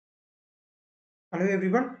Hello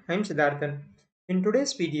everyone, I'm Siddharthan. In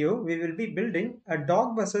today's video, we will be building a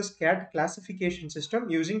dog versus cat classification system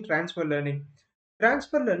using transfer learning.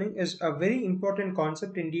 Transfer learning is a very important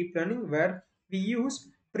concept in deep learning where we use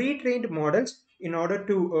pre-trained models in order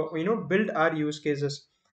to build our use cases.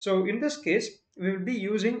 So in this case, we will be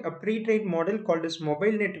using a pre-trained model called as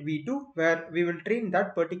MobileNet V2 where we will train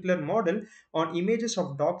that particular model on images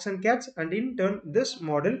of dogs and cats, and in turn this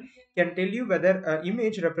model can tell you whether an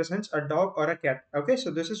image represents a dog or a cat. Okay, so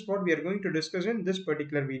this is what we are going to discuss in this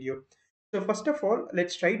particular video. So first of all,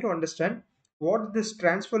 let's try to understand what this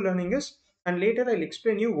transfer learning is, and later I'll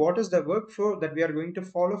explain you what is the workflow that we are going to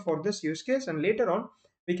follow for this use case, and later on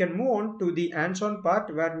we can move on to the hands-on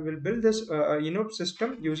part where we will build this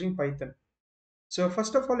system using Python. So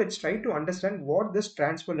first of all, let's try to understand what this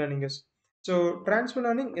transfer learning is. So transfer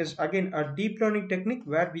learning is again a deep learning technique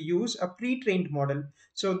where we use a pre-trained model.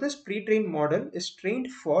 So this pre-trained model is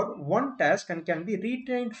trained for one task and can be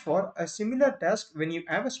retrained for a similar task when you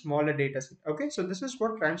have a smaller data set. Okay, so this is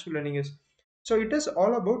what transfer learning is. So it is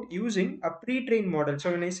all about using a pre-trained model.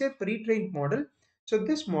 So when I say pre-trained model, so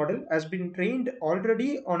this model has been trained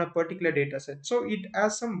already on a particular data set. So it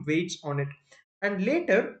has some weights on it. And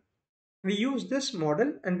later we use this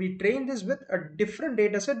model and we train this with a different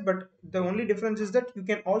data set, but the only difference is that you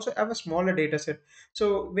can also have a smaller data set.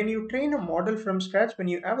 So when you train a model from scratch, when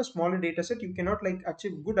you have a smaller data set, you cannot like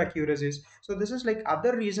achieve good accuracies. So this is like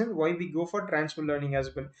other reason why we go for transfer learning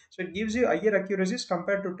as well. So it gives you higher accuracies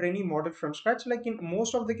compared to training model from scratch. Like in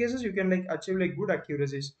most of the cases you can like achieve like good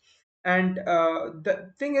accuracies. And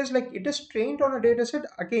the thing is like it is trained on a data set.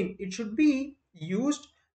 Again, it should be used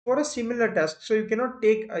for a similar task. So you cannot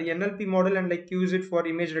take a NLP model and like use it for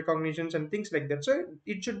image recognitions and things like that. So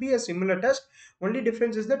it should be a similar task. Only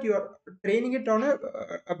difference is that you are training it on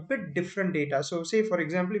a bit different data. So say for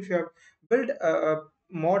example, if you have built a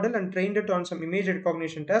model and trained it on some image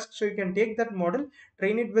recognition task, so you can take that model,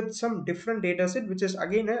 train it with some different data set, which is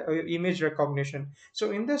again a image recognition.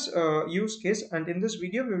 So in this use case and in this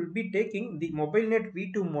video, we will be taking the MobileNet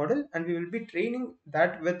V2 model and we will be training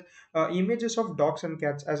that with images of dogs and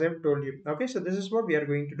cats, as I've told you. Okay, so this is what we are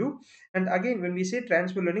going to do. And again, when we say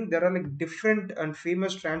transfer learning, there are like different and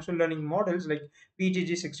famous transfer learning models like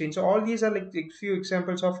VGG16. So all these are like a few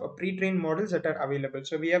examples of pre-trained models that are available.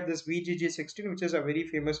 So we have this VGG16, which is a very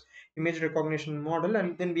famous image recognition model,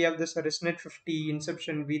 and then we have this ResNet 50,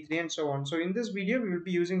 Inception V3, and so on. So in this video, we will be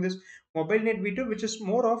using this MobileNet V2, which is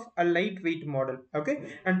more of a lightweight model.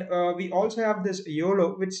 Okay, and we also have this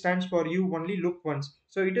YOLO, which stands for you only look once.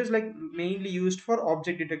 So it is like mainly used for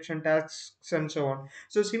object detection tasks and so on.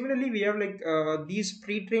 So similarly, we have like these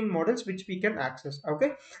pre-trained models which we can access.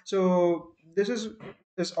 Okay, so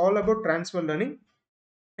this all about transfer learning.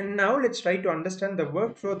 And now let's try to understand the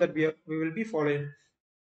workflow that we will be following.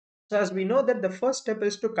 So as we know that the first step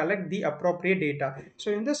is to collect the appropriate data. So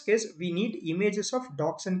in this case, we need images of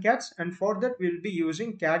dogs and cats, and for that we'll be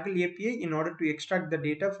using Kaggle API in order to extract the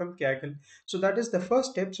data from Kaggle. So that is the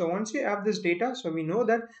first step. So once you have this data, so we know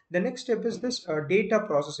that the next step is this data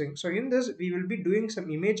processing. So in this, we will be doing some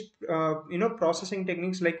image, processing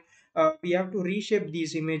techniques like we have to reshape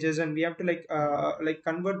these images and we have to like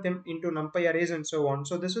convert them into numpy arrays and so on.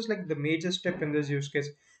 So this is like the major step in this use case.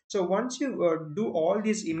 So once you do all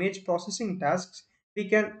these image processing tasks, we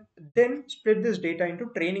can then split this data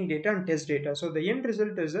into training data and test data. So the end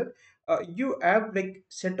result is that you have like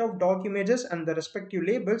set of dog images and the respective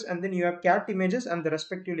labels, and then you have cat images and the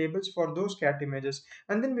respective labels for those cat images.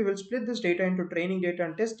 And then we will split this data into training data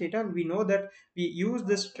and test data. And we know that we use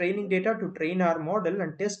this training data to train our model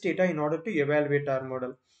and test data in order to evaluate our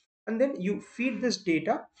model. And then you feed this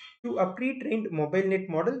data to a pre-trained MobileNet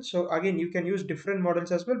model. So again, you can use different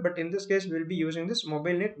models as well, but in this case, we'll be using this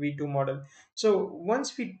MobileNet V2 model. So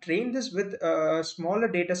once we train this with a smaller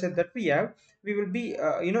data set that we have, we will be,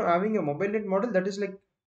 having a MobileNet model that is like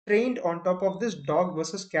trained on top of this dog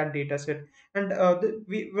versus cat data set. And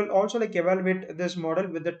we will also like evaluate this model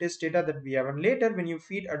with the test data that we have. And later, when you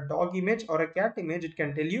feed a dog image or a cat image, it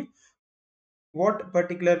can tell you what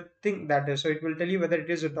particular thing that is. So it will tell you whether it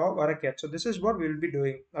is a dog or a cat. So this is what we will be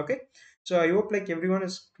doing. Okay, so I hope like everyone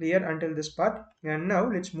is clear until this part. And now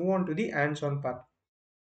let's move on to the hands-on part.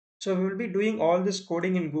 So we will be doing all this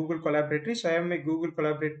coding in Google Collaboratory. So I have my Google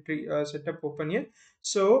Collaboratory setup open here.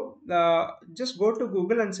 So just go to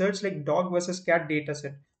Google and search like dog versus cat data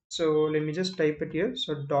set. So let me just type it here.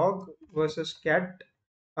 So dog versus cat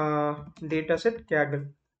data set Kaggle.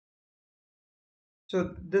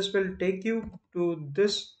 So this will take you to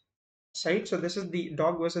this site. So this is the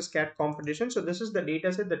dog versus cat competition. So this is the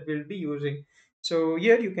data set that we'll be using. So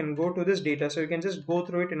here you can go to this data. So you can just go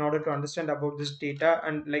through it in order to understand about this data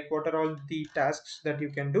and like what are all the tasks that you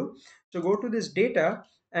can do. So go to this data,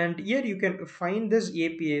 and here you can find this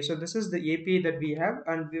API. So this is the API that we have,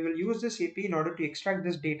 and we will use this API in order to extract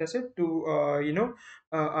this data set to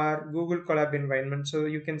our Google Colab environment. So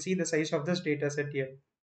you can see the size of this data set here.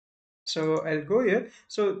 So I'll go here.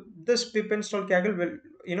 So this pip install Kaggle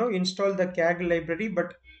will install the Kaggle library,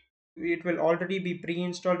 but it will already be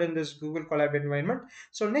pre-installed in this Google Colab environment.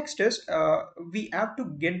 So next is we have to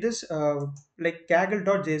get this like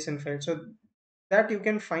kaggle.json file. So that you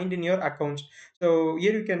can find in your accounts. So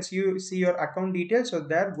here you can see your account details. So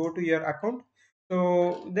there, go to your account.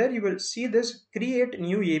 So there you will see this create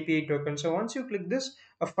new API token. So once you click this,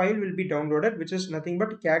 a file will be downloaded, which is nothing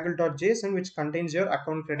but kaggle.json, which contains your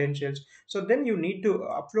account credentials. So then you need to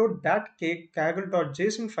upload that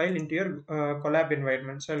kaggle.json file into your collab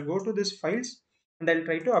environment. So I'll go to this files, and I'll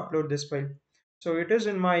try to upload this file. So it is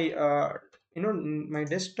in my in my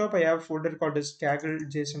desktop. I have a folder called as kaggle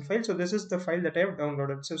json file. So this is the file that I have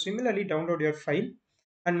downloaded. So similarly, download your file,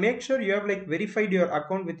 and make sure you have like verified your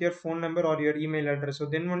account with your phone number or your email address. So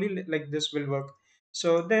then only like this will work.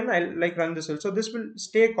 So then I'll like run this. So this will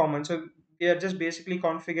stay common. So we are just basically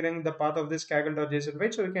configuring the path of this kaggle.json,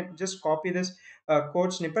 right? So you can just copy this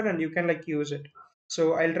code snippet, and you can like use it.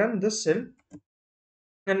 So I'll run this cell,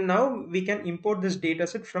 and now we can import this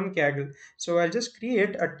dataset from Kaggle. So I'll just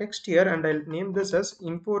create a text here, and I'll name this as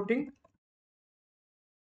importing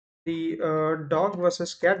the dog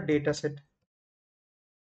versus cat dataset.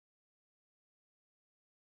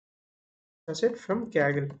 That's it, from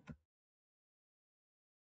Kaggle.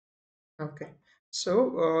 Okay.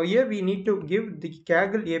 So here we need to give the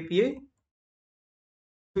Kaggle API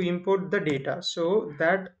to import the data. So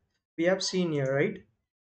that we have seen here, right?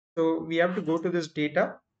 So we have to go to this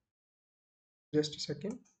data. Just a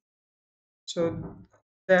second. So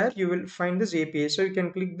there you will find this API. So you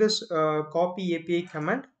can click this copy API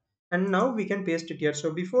command, and now we can paste it here.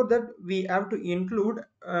 So before that, we have to include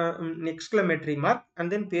an exclamatory mark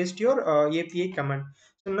and then paste your API command.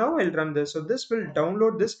 So now I'll run this. So this will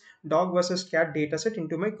download this dog versus cat dataset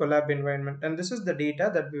into my collab environment, and this is the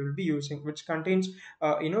data that we will be using, which contains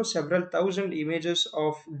several thousand images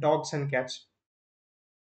of dogs and cats.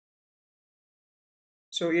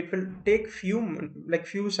 So it will take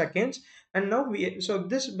few seconds, and now we so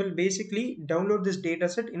this will basically download this data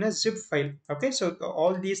set in a zip file. Okay, so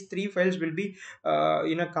all these three files will be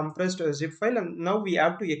in a compressed zip file, and now we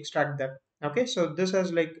have to extract that. Okay, so this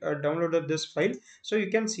has like downloaded this file. So you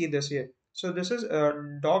can see this here. So this is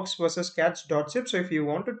dogs versus cats.zip. So if you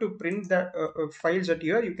wanted to print that files at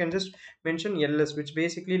here, you can just mention ls, which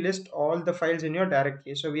basically list all the files in your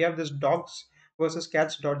directory. So we have this dogs versus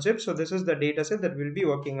cats.zip. So this is the data set that we'll be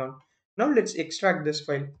working on. Now let's extract this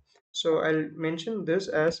file. So I'll mention this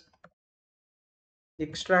as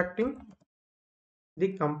extracting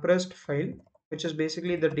the compressed file, which is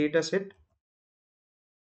basically the data set.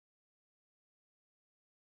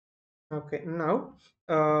 Okay, now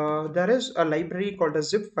there is a library called a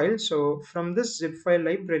zip file. So from this zip file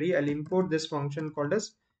library, I'll import this function called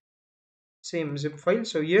as same zip file.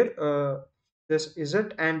 So here this z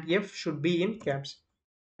and f should be in caps.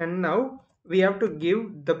 And now we have to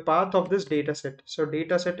give the path of this data set. So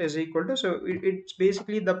data set is equal to, so it's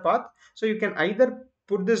basically the path. So you can either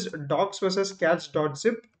put this docs versus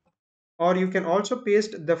cats.zip, or you can also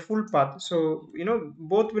paste the full path. So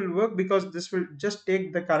both will work, because this will just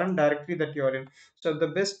take the current directory that you're in. So the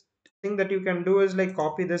best thing that you can do is like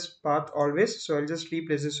copy this path always. So I'll just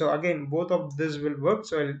replace this. So again, both of this will work.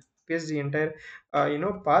 So I'll paste the entire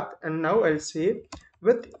path, and now I'll say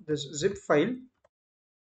with this zip file,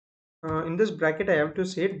 in this bracket I have to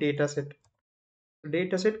say dataset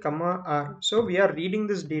comma r. So we are reading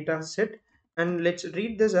this dataset, and let's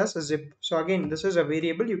read this as a zip. So again, this is a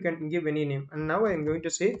variable, you can give any name, and now I am going to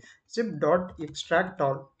say zip dot extract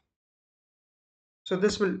all. So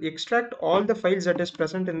this will extract all the files that is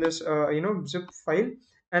present in this zip file.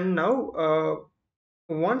 And now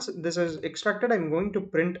once this is extracted, I'm going to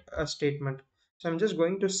print a statement. So I'm just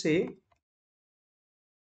going to say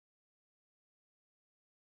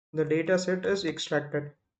the data set is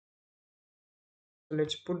extracted. So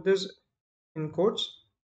let's put this in quotes.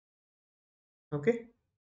 Okay.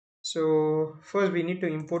 So first we need to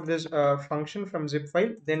import this function from zip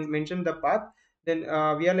file, then mention the path. Then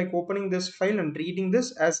we are like opening this file and reading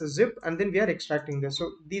this as a zip, and then we are extracting this.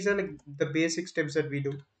 So these are like the basic steps that we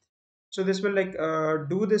do. So this will like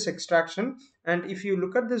do this extraction. And if you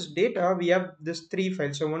look at this data, we have this three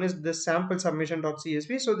files. So one is the sample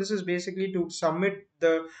submission.csv. So this is basically to submit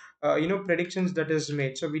the predictions that is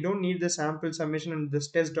made. So we don't need the sample submission and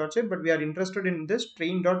this test.zip, but we are interested in this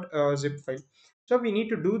train.zip file. So we need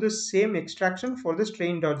to do the same extraction for this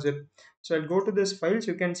train.zip. So I'll go to this files.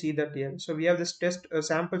 You can see that here. So we have this test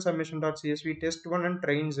sample submission.csv, test one, and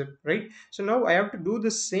train zip, right? So now I have to do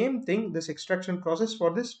the same thing, this extraction process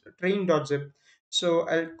for this train.zip. So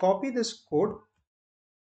I'll copy this code,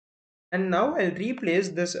 and now I'll replace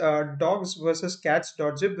this dogs versus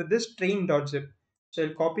cats.zip with this train.zip. So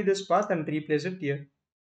I'll copy this path and replace it here.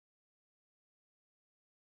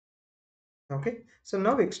 Okay, so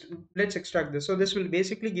now let's extract this. So this will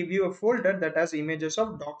basically give you a folder that has images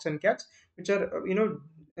of dogs and cats, which are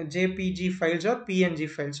jpg files or png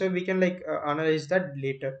files. So we can like analyze that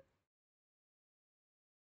later.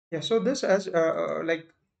 Yeah, so this has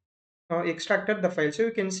extracted the file. So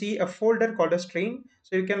you can see a folder called as train.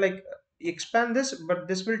 So you can like expand this, but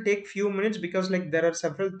this will take few minutes because like there are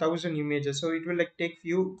several thousand images, so it will like take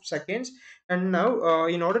few seconds. And now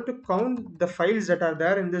in order to count the files that are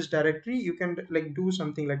there in this directory, you can like do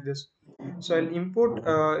something like this. So I'll import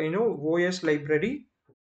os library,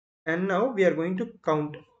 and now we are going to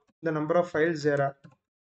count the number of files there are.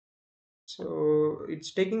 So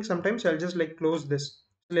it's taking some time, so I'll just like close this.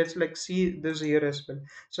 Let's like see this here as well.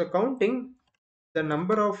 So counting the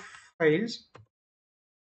number of files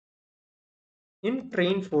in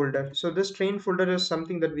train folder. So this train folder is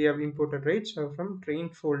something that we have imported, right? So from train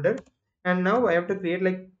folder, and now I have to create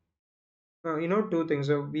like two things.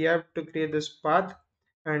 So we have to create this path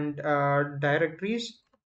and directories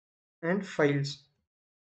and files.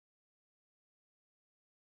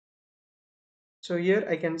 So here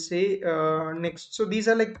I can say next. So these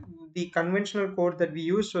are like the conventional code that we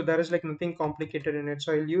use. So there is like nothing complicated in it.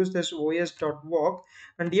 So I'll use this os.walk,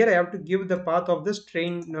 and here I have to give the path of this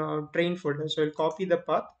train folder. So I'll copy the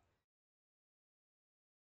path.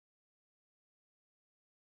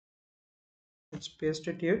 Let's paste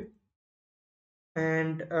it here,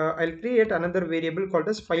 and I'll create another variable called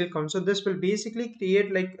as file count. So this will basically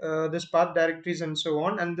create like this path directories and so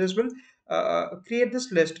on, and this will create this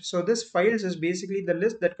list. So this files is basically the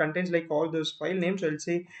list that contains like all those file names. I'll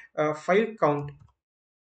say file count.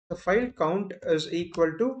 The file count is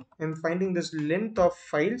equal to, I'm finding this length of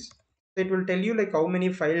files. So it will tell you like how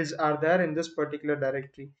many files are there in this particular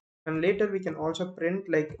directory. And later we can also print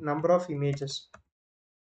like number of images.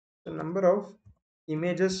 The number of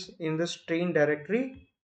images in this train directory,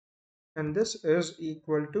 and this is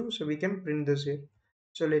equal to, so we can print this here.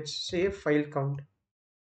 So let's say file count.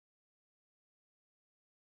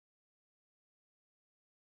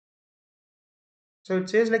 So it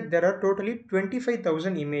says like there are totally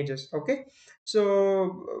 25,000 images. Okay,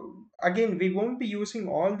 so again we won't be using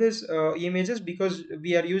all these images because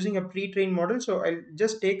we are using a pre-trained model. So I'll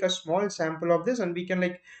just take a small sample of this, and we can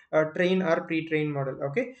like train our pre-trained model.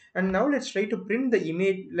 Okay, and now let's try to print the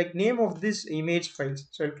image, like name of this image files.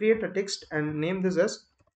 So I'll create a text and name this as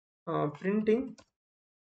printing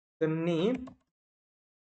the name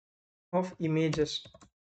of images.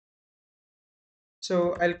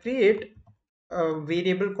 So I'll create a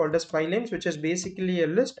variable called as file names, which is basically a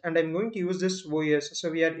list, and I'm going to use this OS. So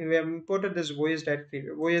we have imported this OS directory,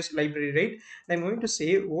 OS library, right? I'm going to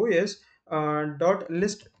say OS dot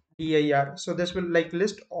list dir. So this will like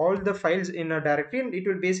list all the files in a directory, and it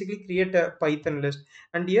will basically create a Python list.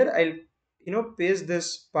 And here I'll paste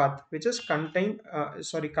this path, which is content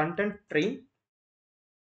train,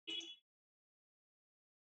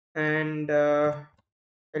 and I'll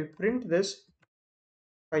print this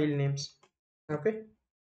file names. Okay,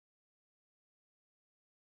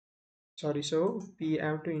 sorry, so we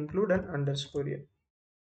have to include an underscore here.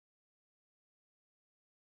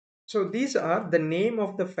 So these are the name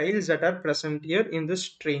of the files that are present here in this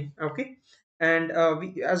string. Okay, and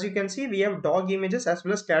as you can see, we have dog images as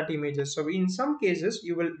well as cat images. So in some cases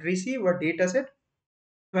you will receive a data set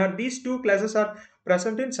where these two classes are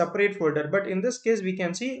present in separate folder, but in this case we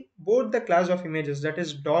can see both the class of images, that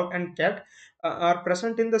is dog and cat, are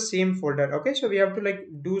present in the same folder. Okay, so we have to like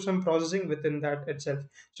do some processing within that itself.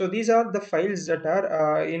 So these are the files that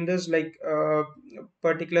are in this like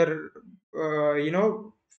particular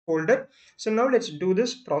folder. So now let's do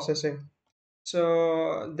this processing.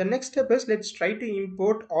 So the next step is, let's try to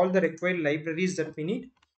import all the required libraries that we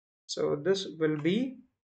need. So this will be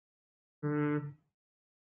mm,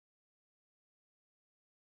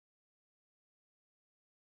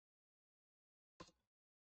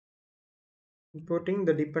 importing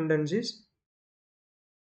the dependencies.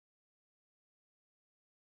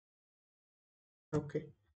 Okay,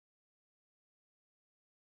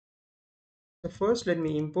 So first let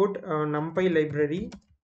me import numpy library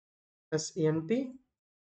as np,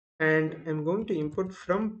 and I'm going to import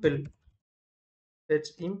from pill.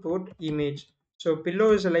 Let's import image. So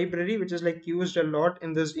pillow is a library which is like used a lot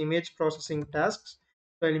in this image processing tasks.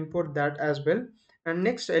 So I'll import that as well. And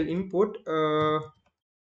next I'll import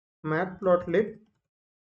matplotlib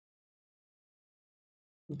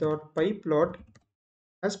dot pyplot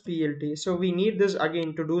as plt. So we need this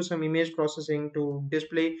again to do some image processing to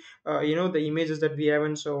display the images that we have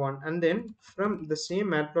and so on. And then from the same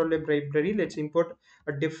matplotlib library, let's import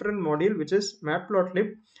a different module which is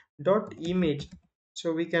matplotlib dot image.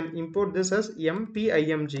 So we can import this as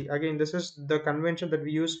mpimg. Again, this is the convention that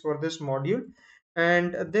we use for this module.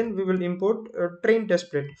 And then we will import train test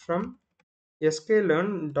split from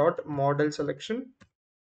sklearn dot model selection.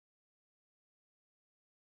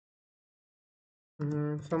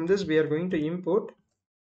 From this we are going to import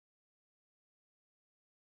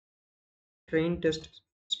train test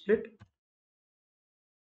split.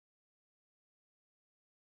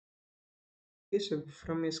 Okay, so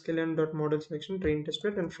from sklearn.model selection train test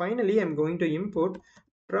bed, and finally I'm going to import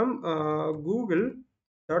from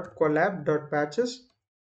google.collab.patches,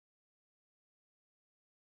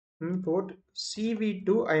 import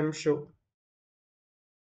cv2 I am show.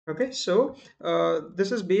 Okay, so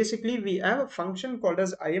this is basically we have a function called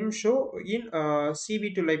as imshow in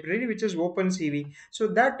cv2 library, which is opencv. So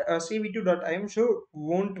that cv2.imshow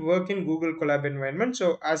won't work in Google Colab environment.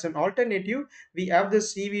 So as an alternative, we have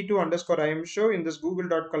this cv2 underscore imshow in this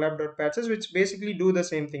google.collab.patches, which basically do the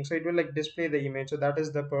same thing. So it will like display the image. So that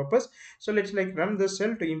is the purpose. So let's like run this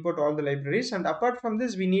cell to import all the libraries. And apart from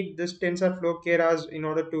this, we need this TensorFlow keras in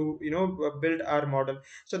order to build our model.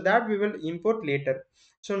 So that we will import later.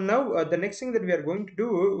 So now the next thing that we are going to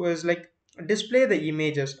do is like display the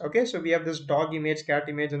images. Okay, so we have this dog image, cat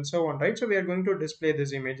image, and so on, right? So we are going to display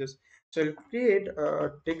these images. So I'll create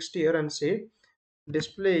a text here and say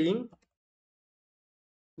displaying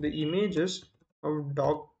the images of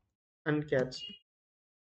dog and cats.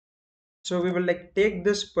 So we will like take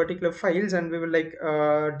this particular files and we will like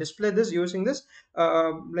display this using this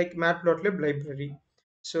like matplotlib library.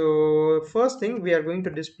 So first thing we are going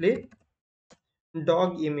to display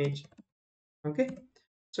dog image. Okay,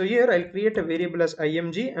 so here I'll create a variable as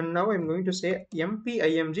img, and now I'm going to say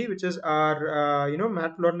mpimg, which is our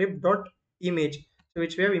matplotlib dot image, so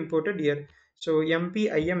which we have imported here. So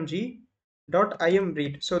mpimg dot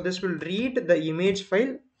imread, so this will read the image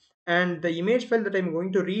file, and the image file that I'm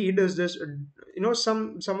going to read is this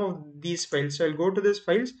some of these files. So I'll go to this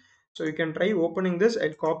files, so you can try opening this.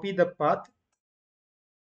 I'll copy the path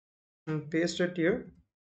and paste it here.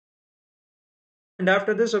 And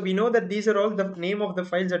after this, so we know that these are all the name of the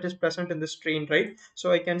files that is present in this train, right?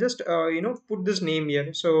 So I can just put this name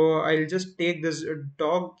here. So I'll just take this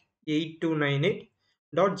dog 8298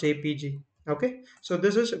 dot jpg. Okay, so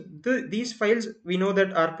this is these files we know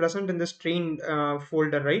that are present in this train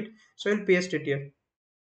folder, right? So I'll paste it here.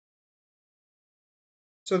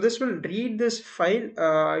 So this will read this file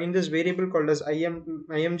in this variable called as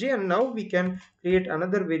img, and now we can create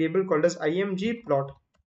another variable called as img plot.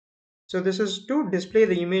 So this is to display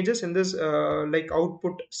the images in this like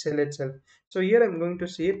output cell itself. So here I'm going to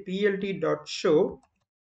say plt.show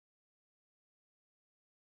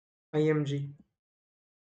img,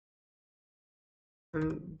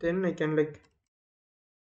 and then I can like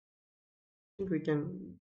think we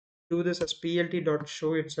can do this as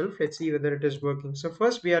plt.show itself. Let's see whether it is working. So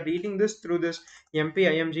first we are reading this through this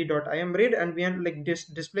mpimg.imread, and we are like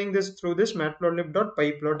displaying this through this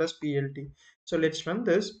matplotlib.pyplot as plt. So let's run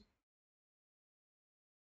this.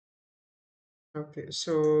 Okay,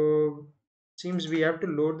 so seems we have to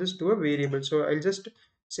load this to a variable. So I'll just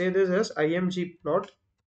say this as img plot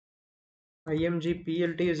img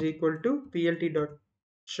plt is equal to plt dot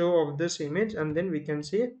show of this image, and then we can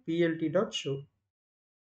say plt dot show.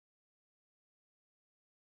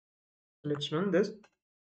 Let's run this.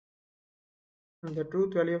 And the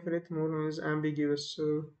truth value of it more is ambiguous,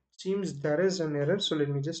 so seems there is an error. So let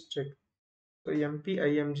me just check. So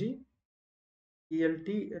mpimg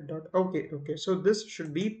plt dot okay, so this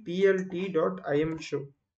should be plt dot im show.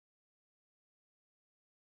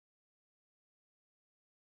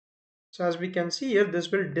 So as we can see here,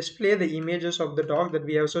 this will display the images of the dog that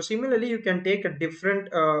we have. So similarly, you can take a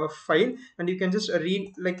different file and you can just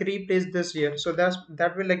replace this here. So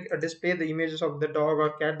that will like display the images of the dog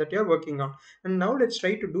or cat that you're working on. And now let's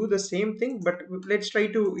try to do the same thing, but let's try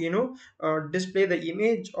to display the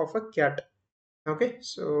image of a cat. Okay,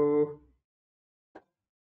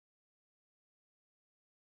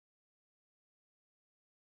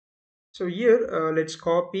 So here, let's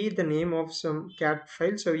copy the name of some cat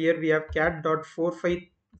file. So here we have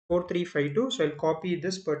cat.454352. So I'll copy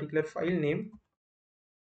this particular file name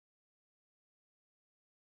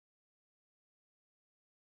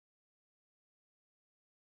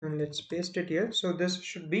and let's paste it here. So this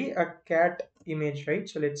should be a cat image, right?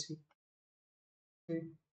 So let's see. Okay,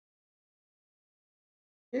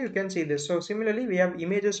 here you can see this. So similarly, we have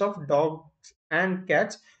images of dogs and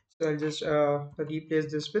cats. So I'll just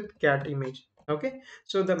replace this with cat image. Okay.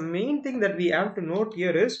 So the main thing that we have to note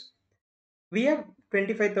here is we have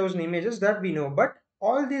 25,000 images that we know, but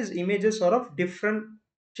all these images are of different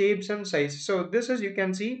shapes and size. So this is, you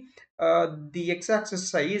can see, the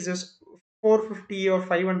x-axis size is 450 or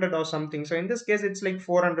 500 or something. So in this case it's like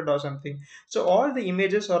 400 or something. So all the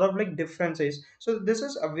images are of like different size. So this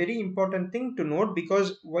is a very important thing to note,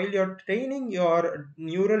 because while you're training your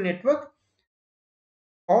neural network,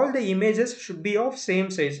 all the images should be of same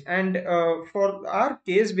size. And for our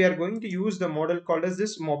case, we are going to use the model called as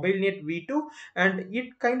this MobileNet V2, and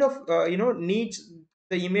it kind of needs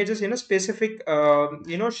the images in a specific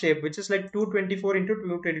shape, which is like 224 into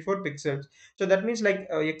 224 pixels. So that means like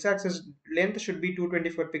x-axis length should be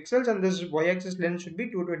 224 pixels and this y-axis length should be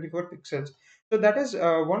 224 pixels. So that is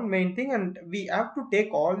one main thing, and we have to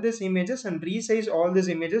take all these images and resize all these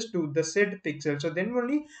images to the said pixel. So then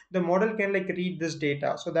only the model can like read this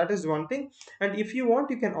data. So that is one thing. And if you want,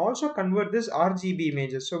 you can also convert this RGB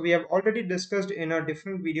images. So we have already discussed in a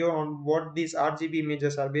different video on what these RGB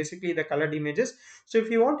images are, basically the colored images. So if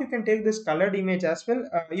you want, you can take this colored image as well.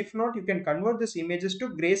 If not, you can convert these images to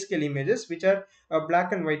grayscale images, which are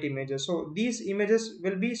black and white images. So these images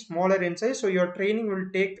will be smaller in size, so your training will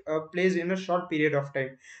take place in a short period of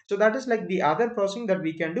time. So that is like the other processing that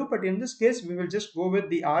we can do, but in this case we will just go with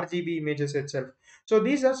the RGB images itself. So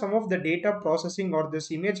these are some of the data processing or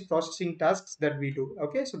this image processing tasks that we do.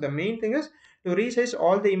 Okay, so the main thing is to resize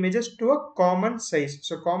all the images to a common size,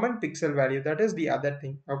 so common pixel value. That is the other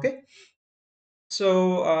thing. Okay,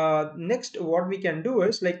 so next what we can do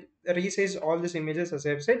is like resize all these images as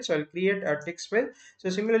I've said. So I'll create a text file.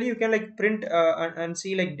 So similarly, you can like print and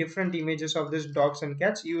see like different images of this dogs and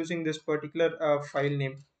cats using this particular file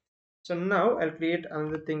name. So now I'll create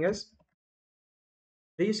another thing as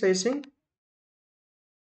resizing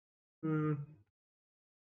mm,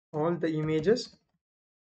 all the images.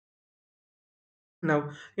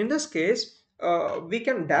 Now, in this case, we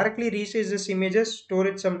can directly resize this images, store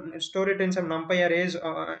it in some NumPy arrays,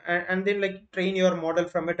 and then like train your model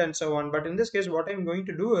from it and so on. But in this case, what I'm going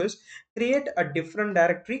to do is create a different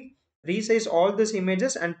directory, resize all these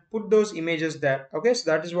images, and put those images there. Okay,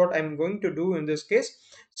 so that is what I'm going to do in this case.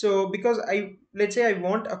 So because let's say I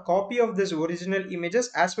want a copy of this original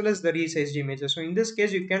images as well as the resized images. So in this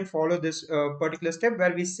case, you can follow this particular step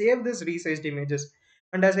where we save this resized images.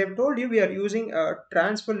 And as I've told you, we are using a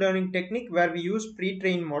transfer learning technique where we use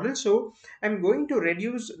pre-trained models. So I'm going to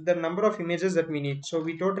reduce the number of images that we need. So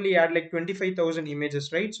we totally add like 25,000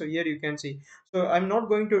 images, right? So here you can see. So I'm not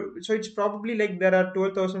going to, so it's probably like there are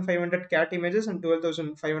 12,500 cat images and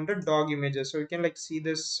 12,500 dog images. So you can like see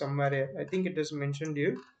this somewhere here. I think it is mentioned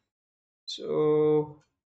here. So,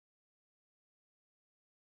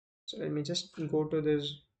 so let me just go to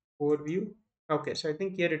this overview. Okay, so I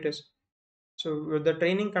think here it is. So the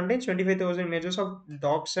training contains 25,000 images of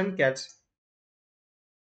dogs and cats.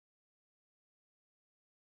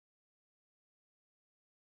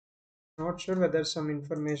 Not sure whether some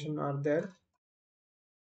information are there.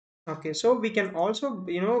 Okay, so we can also,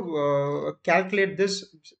 calculate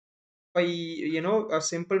this by, a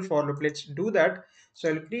simple for loop. Let's do that. So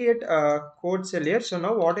I'll create a code cell here. So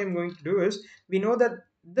now what I'm going to do is, we know that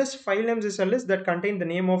this file names is a list that contain the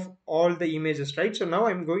name of all the images, right? So now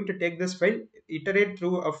I'm going to take this file, iterate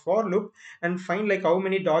through a for loop, and find like how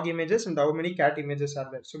many dog images and how many cat images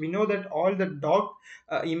are there. So we know that all the dog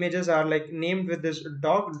images are like named with this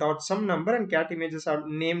dog dot some number, and cat images are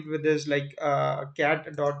named with this like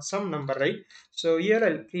cat dot some number, right? So here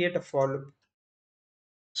I'll create a for loop.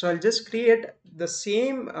 So I'll just create the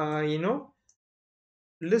same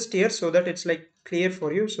list here, so that it's like clear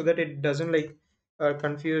for you, so that it doesn't like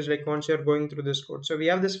confuse like once you're going through this code. So we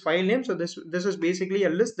have this file name. So this is basically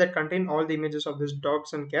a list that contain all the images of these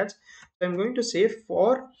dogs and cats. So I'm going to say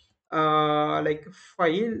for like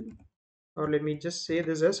file, or let me just say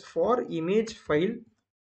this as for image file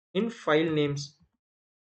in file names.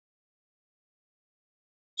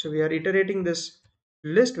 So we are iterating this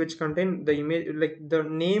list which contain the image, like the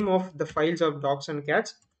name of the files of dogs and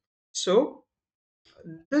cats. So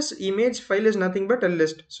this image file is nothing but a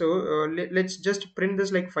list. So let's just print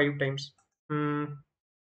this like 5 times. So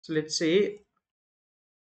let's say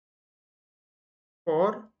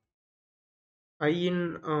for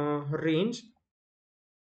in range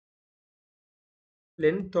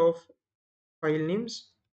length of file names.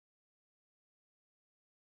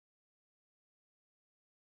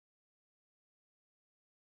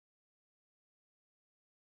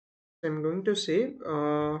 I'm going to say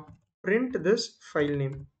print this file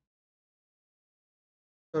name.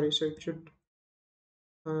 Sorry, so it should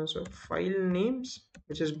so file names,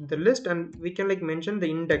 which is the list, and we can like mention the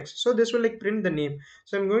index. So this will like print the name.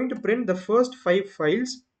 So I'm going to print the first 5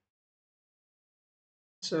 files.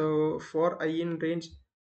 So for I in range,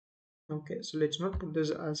 okay. So let's not put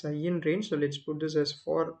this as I in range. So let's put this as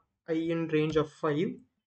for I in range of 5.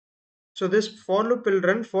 So this for loop will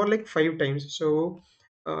run for like 5 times. So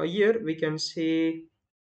here we can say,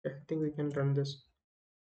 I think we can run this.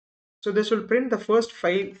 So this will print the first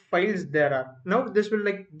 5 files there are. Now this will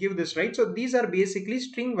like give this, right? So these are basically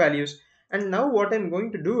string values. And now what I'm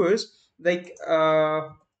going to do is like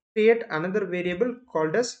create another variable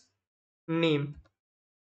called as name.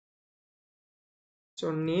 So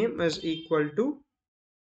name is equal to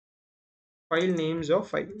file names of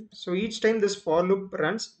file. So each time this for loop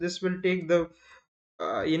runs, this will take the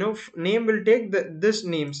name will take this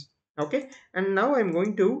names. Okay, and now I'm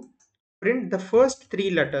going to print the first 3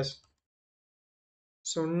 letters.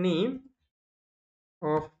 So name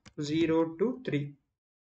of 0 to 3.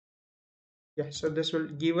 Yeah, so this will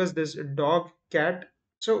give us this dog, cat.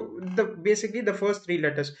 So the basically the first 3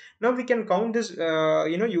 letters. Now we can count this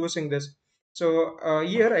using this. So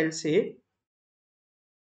here I'll say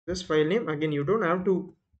this file name. Again, you don't have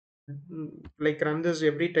to like run this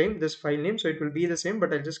every time, this file name, so it will be the same,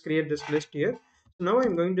 but I'll just create this list here. Now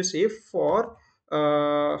I'm going to say for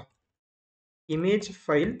image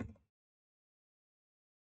file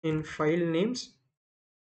in file names.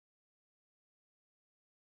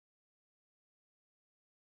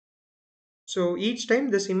 So each time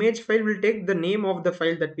this image file will take the name of the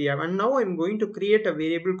file that we have, and now I'm going to create a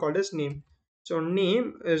variable called as name. So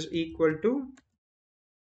name is equal to,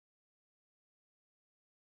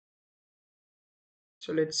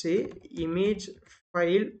 so let's say image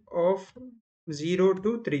file of 0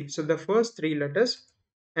 to 3. So the first 3 letters,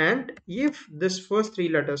 and if this first 3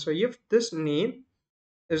 letters, so if this name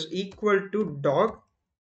is equal to dog,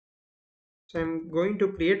 so I'm going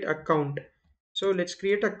to create a count. So let's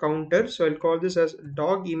create a counter. So I'll call this as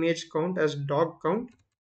dog image count as dog count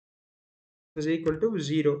is equal to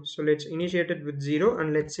 0. So let's initiate it with 0,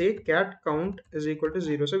 and let's say cat count is equal to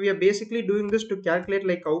 0. So we are basically doing this to calculate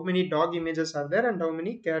like how many dog images are there and how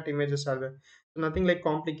many cat images are there. So nothing like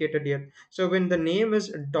complicated here. So when the name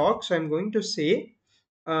is dog, so I'm going to say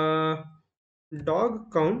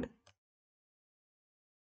dog count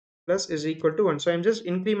plus is equal to 1. So I'm just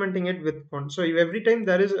incrementing it with 1. So if every time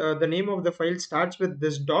there is the name of the file starts with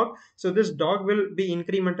this dog, so this dog will be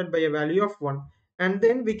incremented by a value of 1. And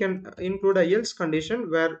then we can include a else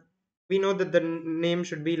condition where we know that the name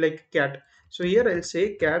should be like cat. So here I'll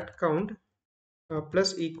say cat count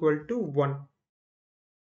plus equal to 1.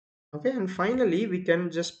 Okay, and finally we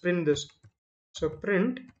can just print this. So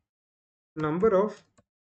print number of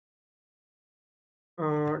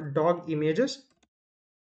dog images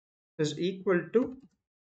is equal to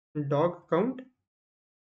dog count.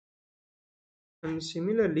 And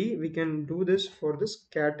similarly, we can do this for this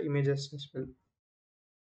cat images as well.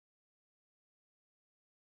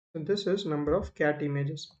 So this is number of cat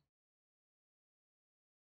images.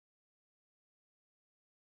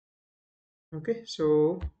 Okay,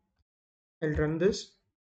 so I'll run this.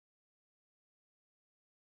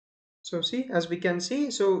 So see, as we can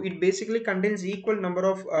see, so it basically contains equal number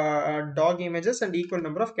of dog images and equal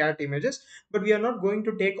number of cat images. But we are not going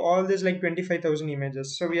to take all this like 25,000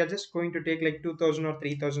 images. So we are just going to take like 2,000 or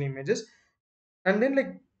 3,000 images. And then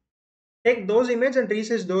like take those images and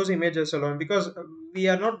resize those images alone, because we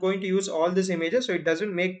are not going to use all these images, so it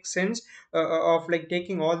doesn't make sense of like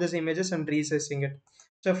taking all these images and resizing it.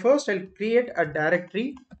 So first I'll create a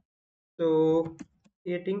directory. So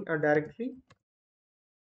creating a directory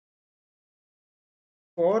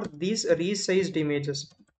for these resized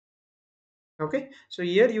images. Okay, so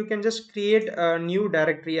here you can just create a new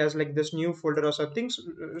directory as like this new folder or something.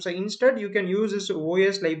 So instead you can use this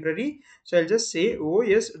os library. So I'll just say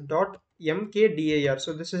os.mkdir.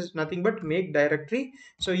 So this is nothing but make directory.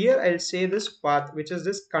 So here I'll say this path, which is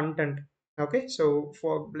this content. Okay, so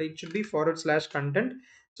for like, it should be forward slash content.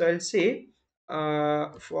 So I'll say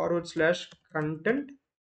forward slash content,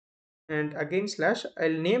 and again slash,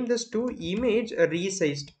 I'll name this to image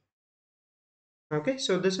resized. Okay,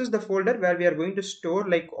 so this is the folder where we are going to store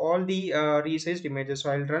like all the resized images.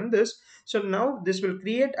 So I'll run this. So now this will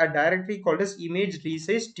create a directory called as image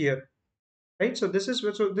resized here. right? So this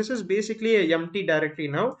is basically a empty directory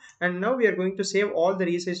now, and now we are going to save all the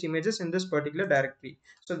resized images in this particular directory.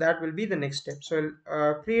 So that will be the next step. So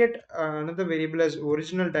I'll create another variable as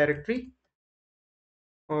original directory,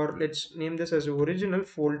 or let's name this as original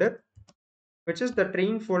folder, which is the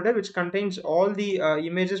train folder which contains all the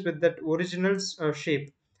images with that original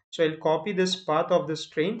shape. So I'll copy this path of this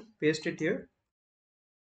train, paste it here,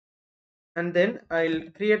 and then I'll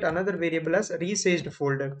create another variable as resized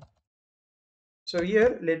folder. So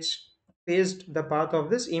here let's paste the path of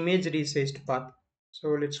this image resized path. So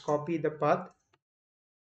let's copy the path,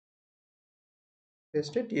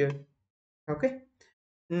 paste it here. Okay.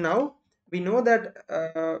 Now we know that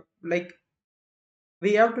like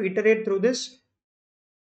we have to iterate through this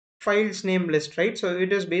files name list, right? So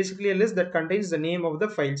it is basically a list that contains the name of the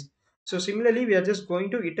files. So similarly, we are just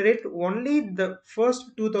going to iterate only the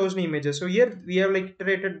first 2000 images. So here we have like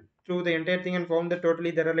iterated through the entire thing and found that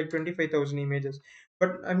totally there are like 25,000 images.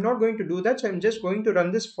 But I'm not going to do that. So I'm just going to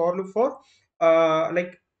run this for loop for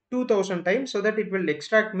like 2000 times, so that it will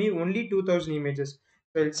extract me only 2000 images.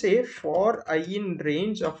 So I'll say for I in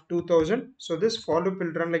range of 2000. So this for loop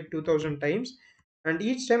will run like 2000 times, and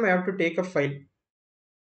each time I have to take a file.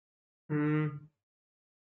 Hmm.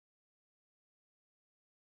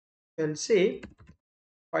 I'll say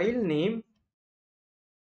file name,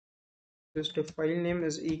 just a file name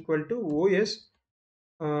is equal to os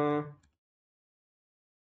uh,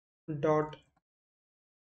 dot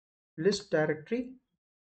list directory.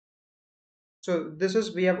 So this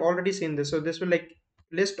is, we have already seen this, so this will like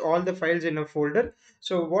list all the files in a folder.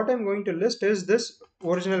 So what I'm going to list is this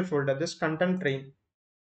original folder, this content train.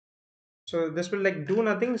 So this will like do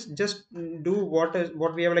nothing, just do what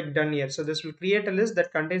we have like done here. So this will create a list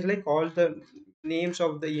that contains like all the names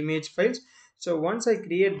of the image files. So once I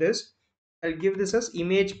create this, I'll give this as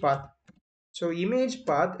image path. So image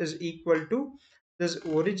path is equal to this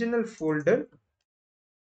original folder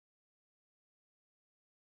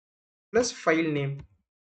plus file name.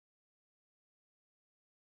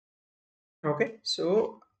 Okay,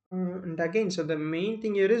 so and again, so the main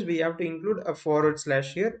thing here is we have to include a forward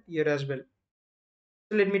slash here as well.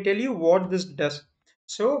 So let me tell you what this does.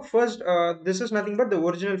 So first, this is nothing but the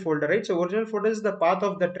original folder, right? So original folder is the path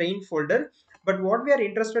of the train folder. But what we are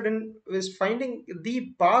interested in is finding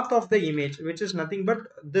the path of the image, which is nothing but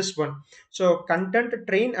this one. So content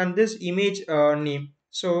train and this image name.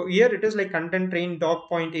 So here it is like content train doc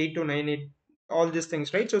point 8298, all these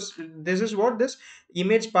things, right? So this is what this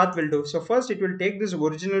image path will do. So first it will take this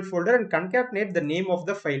original folder and concatenate the name of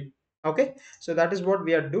the file. Okay, so that is what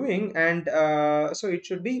we are doing, and so it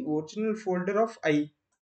should be original folder of I,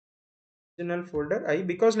 original folder I,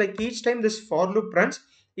 because like each time this for loop runs,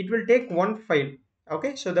 it will take one file.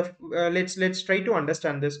 Okay, so the let's try to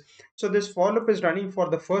understand this. So this for loop is running for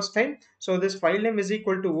the first time. So this file name is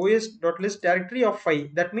equal to os.list directory of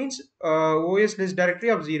 5. That means os list directory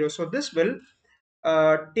of 0. So this will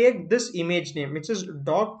take this image name, which is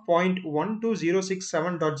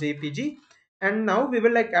doc.12067.jpg, and now we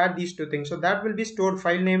will like add these two things. So that will be stored,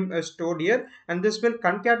 file name stored here, and this will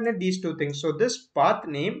concatenate these two things. So this path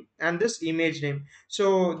name and this image name.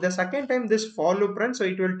 So the second time this for loop runs, so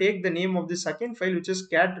it will take the name of the second file, which is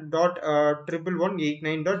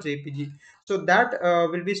cat.11189.jpg. So that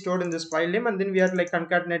will be stored in this file name, and then we are like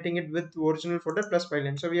concatenating it with original folder plus file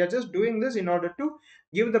name. So we are just doing this in order to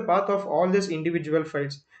give the path of all these individual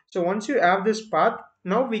files. So once you have this path,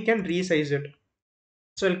 now we can resize it.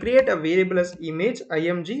 So I'll create a variable as image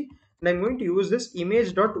img, and I'm going to use this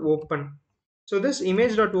image.open. So this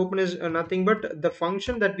image.open is nothing but the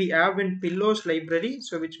function that we have in pillows library,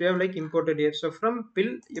 so which we have like imported here. So from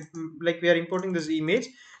pill, like we are importing this image,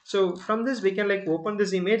 so from this we can like open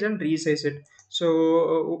this image and resize it.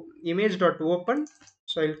 So image.open,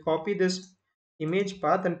 so I'll copy this image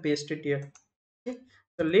path and paste it here. Okay.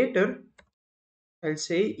 So later I'll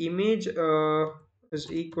say image is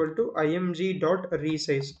equal to img dot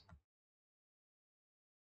resize.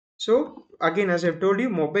 So again, as I've told you,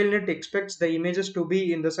 MobileNet expects the images to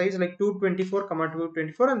be in the size like 224,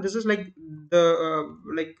 224, and this is like the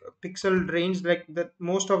like pixel range like that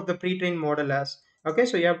most of the pre-trained model has. Okay,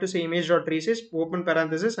 so you have to say image dot resize, open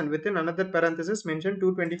parenthesis, and within another parenthesis mention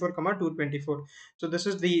 224, 224. So this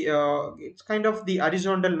is the it's kind of the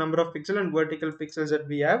horizontal number of pixel and vertical pixels that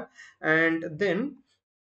we have, and then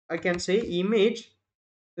I can say image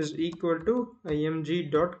is equal to img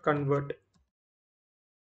dot convert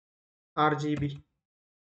RGB.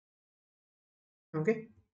 Okay,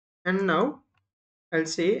 and now I'll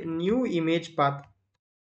say new image path.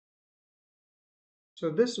 So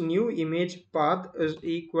this new image path is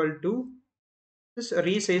equal to this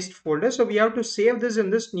resized folder. So we have to save this in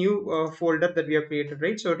this new folder that we have created,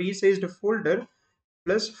 right? So resized folder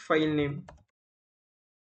plus file name.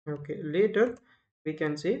 Okay, later we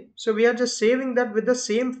can say. So we are just saving that with the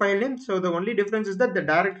same file name. So the only difference is that the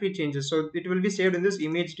directory changes. So it will be saved in this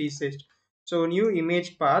image resized. So new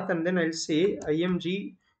image path, and then I'll say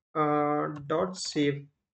img dot save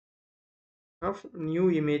of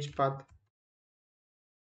new image path.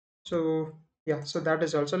 So yeah, so that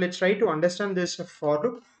is also, let's try to understand this for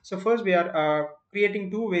loop. So first we are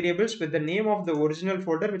creating two variables with the name of the original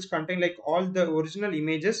folder which contain like all the original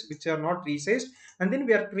images which are not resized, and then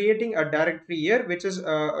we are creating a directory here which is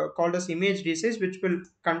called as image resize, which will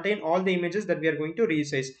contain all the images that we are going to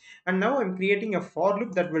resize. And now I'm creating a for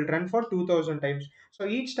loop that will run for 2000 times. So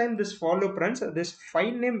each time this for loop runs, this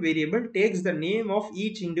file name variable takes the name of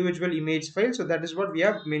each individual image file. So that is what we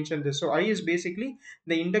have mentioned this. So I is basically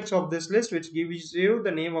the index of this list which gives you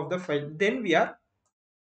the name of the file. Then we are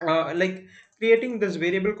like creating this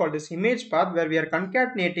variable called this image path, where we are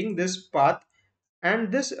concatenating this path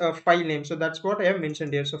and this file name. So that's what I have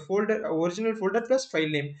mentioned here. So folder, original folder plus file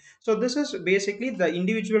name. So this is basically the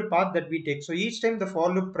individual path that we take. So each time the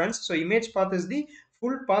for loop runs, so image path is the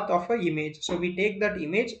full path of a image. So we take that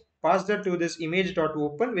image, pass that to this image dot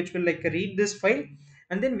open, which will like read this file,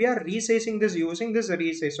 and then we are resizing this using this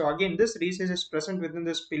resize. So again, this resize is present within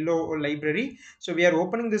this pillow library. So we are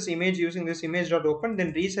opening this image using this image dot open,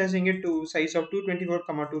 then resizing it to size of 224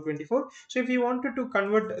 comma 224. So if you wanted to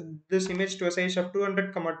convert this image to a size of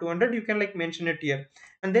 200 comma 200, you can like mention it here.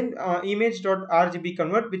 And then image dot rgb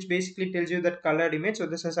convert, which basically tells you that colored image. So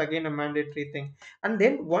this is again a mandatory thing. And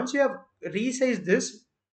then once you have resized this,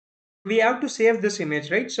 we have to save this image,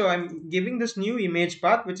 right? So I'm giving this new image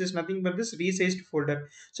path which is nothing but this resized folder.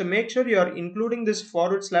 So make sure you are including this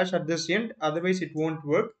forward slash at this end, otherwise it won't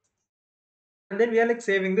work. And then we are like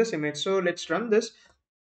saving this image. So let's run this.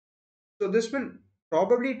 So this will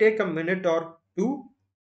probably take a minute or two,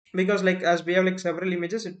 because like as we have like several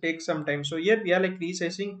images, it takes some time. So here we are like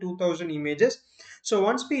resizing 2000 images. So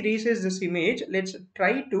once we resize this image, let's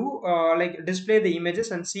try to like display the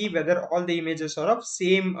images and see whether all the images are of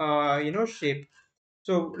same shape.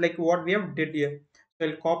 So like what we have did here, so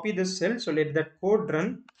I'll copy this cell. So let that code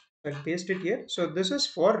run. I'll paste it here. So this is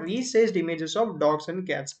for resized images of dogs and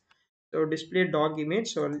cats. So display dog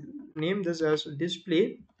image. So I'll name this as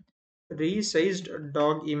display resized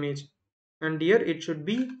dog image, and here it should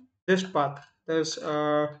be this path. This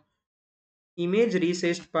image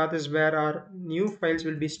resized path is where our new files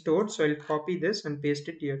will be stored. So I'll copy this and paste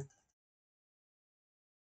it here.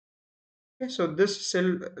 Okay, so this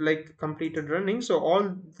cell like completed running. So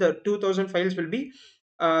all the 2000 files will be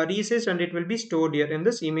resized and it will be stored here in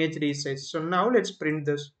this image resize. So now let's print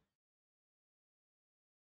this.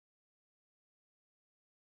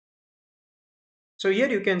 So here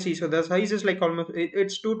you can see, so the size is like almost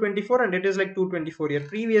it's 224 and it is like 224 here.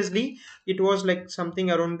 Previously it was like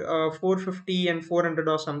something around 450 and 400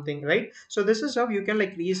 or something, right? So this is how you can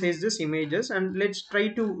like resize this images, and let's try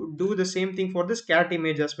to do the same thing for this cat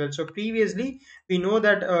image as well. So previously we know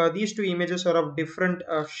that these two images are of different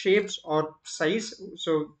shapes or size,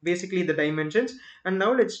 so basically the dimensions. And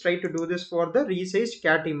now let's try to do this for the resized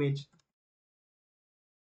cat image.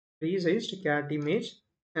 Resized cat image.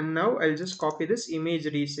 And now I'll just copy this image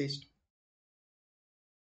resized.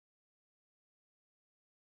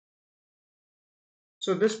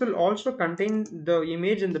 So this will also contain the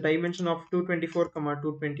image in the dimension of 224 comma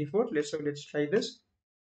 224. Let's try this.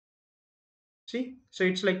 See, so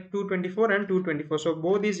it's like 224 and 224. So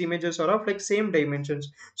both these images are of like same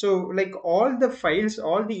dimensions. So like all the files,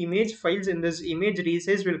 all the image files in this image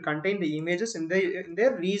resize will contain the images in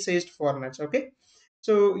their resized formats. Okay,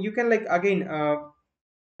 so you can like again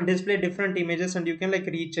display different images and you can like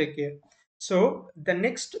recheck here. So the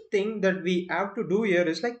next thing that we have to do here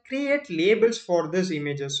is like create labels for this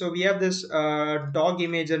images. So we have this dog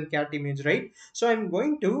image and cat image, right? So I'm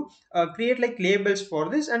going to create like labels for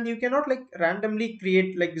this, and you cannot like randomly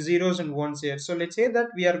create like zeros and ones here. So let's say that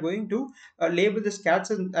we are going to label this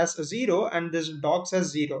cats as a zero and this dogs as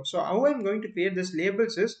zero. So how I'm going to create this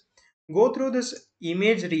labels is go through this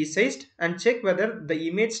image resized and check whether the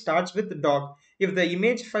image starts with dog. If the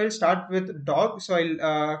image file start with dog, so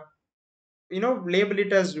I'll label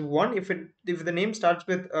it as one. If the name starts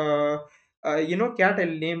with cat, I'll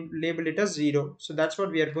label it as zero. So that's what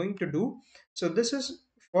we are going to do. So this is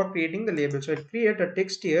for creating the label. So I'll create a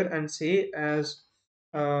text here and say as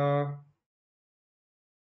uh,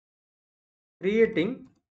 creating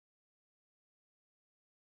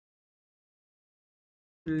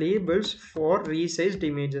labels for resized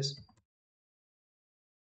images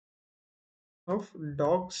of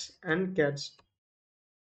dogs and cats.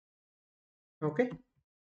 Okay,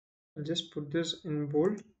 I'll just put this in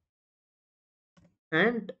bold,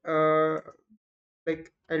 and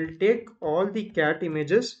like I'll take all the cat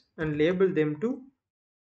images and label them to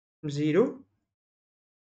 0,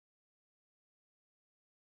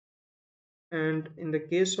 and in the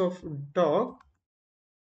case of dog,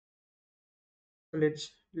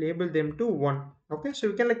 let's label them to 1. Okay, so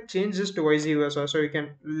you can like change this to vice versa, so you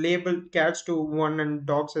can label cats to 1 and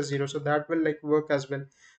dogs as 0, so that will like work as well.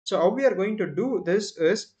 So how we are going to do this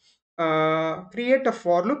is create a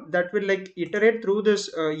for loop that will like iterate through this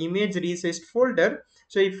image resized folder.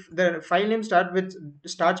 So if the file name starts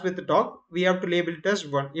with dog, we have to label it as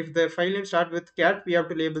 1. If the file name start with cat, we have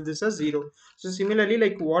to label this as 0. So similarly,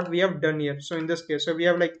 like what we have done here, so in this case, so we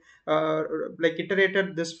have uh, like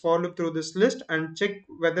iterated this for loop through this list and check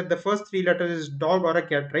whether the first three letters is dog or a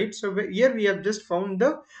cat, right? So here we have just found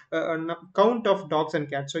the count of dogs and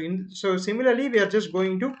cats. So similarly we are just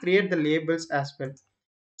going to create the labels as well.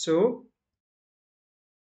 So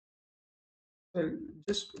I'll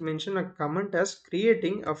just mention a comment as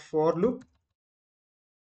creating a for loop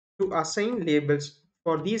to assign labels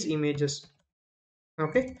for these images.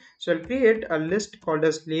 Okay, so I'll create a list called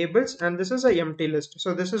as labels, and this is a empty list,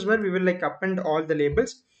 so this is where we will like append all the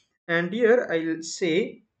labels. And here I'll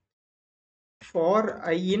say for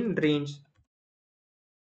I in range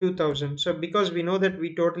 2000. So because we know that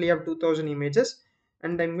we totally have 2000 images,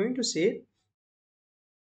 and I'm going to say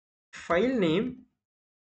file name.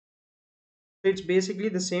 It's basically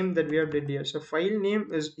the same that we have did here. So file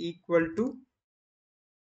name is equal to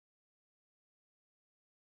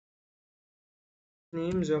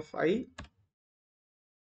names of I.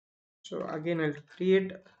 So again I'll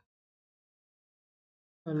create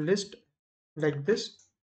a list like this.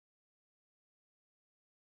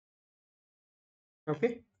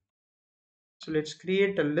 Okay, so let's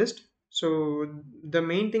create a list. So the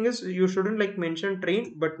main thing is you shouldn't like mention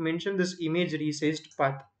train, but mention this image resized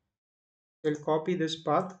path. I'll copy this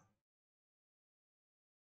path.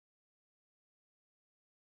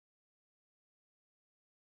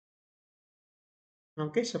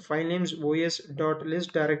 Okay, so file names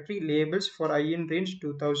os.list directory labels for I in range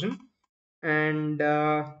 2000, and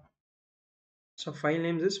so file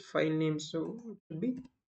names is file names, so it will be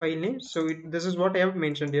file name. So this is what I have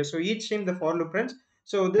mentioned here. So each time the for loop runs,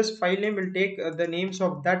 so this file name will take the names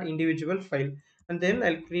of that individual file, and then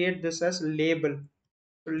I'll create this as label.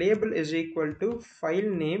 So label is equal to file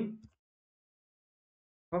name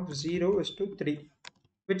of 0 is to 3,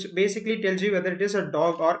 which basically tells you whether it is a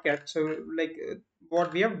dog or cat. So like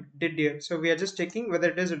what we have did here, so we are just checking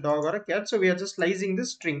whether it is a dog or a cat, so we are just slicing the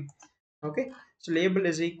string. Okay, so label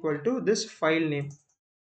is equal to this file name,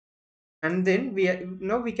 and then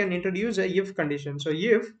now we can introduce a if condition. So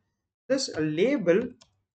if this label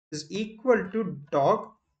is equal to dog,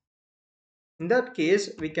 in that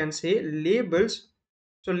case we can say labels.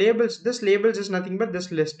 So labels, this labels is nothing but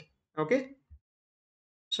this list. Okay,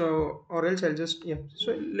 so or else I'll just, yeah,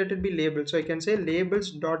 so let it be labeled, so I can say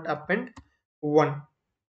labels dot append 1,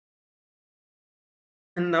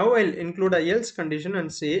 and now I'll include a else condition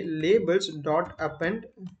and say labels dot append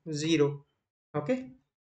 0. Okay,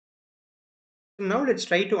 now let's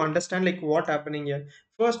try to understand like what happening here.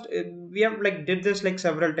 First we have like did this like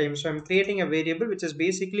several times. So I'm creating a variable which is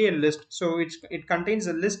basically a list, so it contains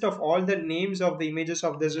a list of all the names of the images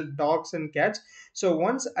of these dogs and cats. So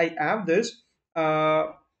once I have this, uh,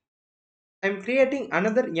 I'm creating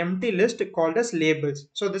another empty list called as labels.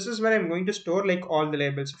 So this is where I'm going to store like all the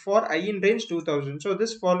labels for I in range 2000. So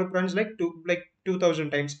this for loop runs like 2000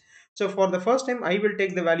 times. So for the first time, I will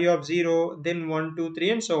take the value of 0, then 1, 2, 3,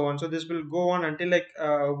 and so on. So this will go on until like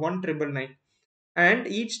 1999, and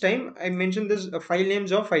each time I mention this file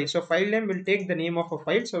names of file. So file name will take the name of a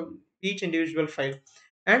file, so each individual file,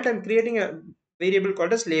 and I'm creating a variable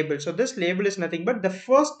called as label. So this label is nothing but the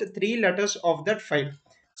first three letters of that file.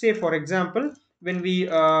 Say for example, when we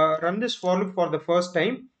run this for loop for the first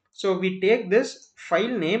time, so we take this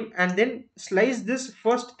file name and then slice this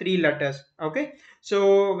first three letters. Okay,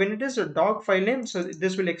 so when it is a dog file name, so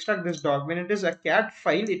this will extract this dog. When it is a cat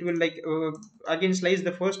file, it will like again slice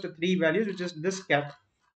the first three values, which is this cat.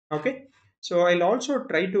 Okay, so I'll also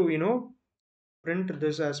try to print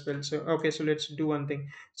this as well. So okay, so let's do one thing.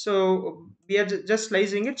 So we are just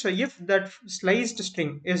slicing it. So if that sliced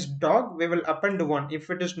string is dog, we will append 1. If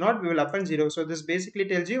it is not, we will append 0. So this basically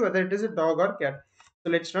tells you whether it is a dog or cat. So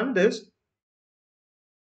let's run this,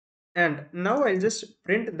 and now I'll just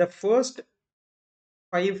print the first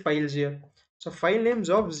 5 files here. So file names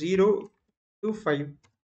of 0 to 5,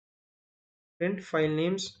 print file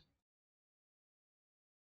names.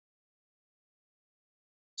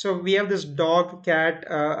 So we have this dog, cat,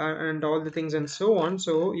 and all the things and so on.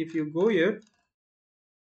 So if you go here,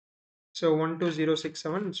 so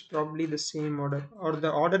 12067, it's probably the same order, or the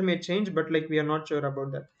order may change, but like we are not sure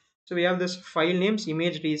about that. So we have this file names,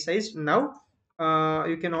 image resize. Now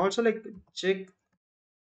you can also like check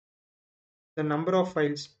the number of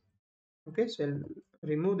files. Okay, so I'll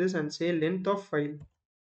remove this and say length of file.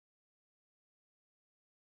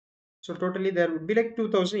 So totally there would be like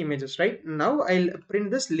 2000 images, right? Now I'll print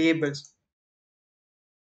this labels.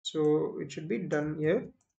 So it should be done here.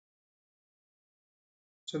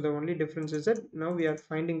 So the only difference is that now we are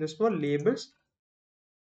finding this for labels.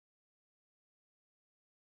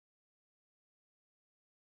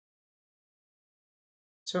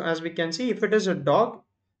 So as we can see, if it is a dog,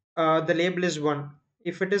 the label is 1.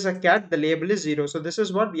 If it is a cat, the label is 0. So this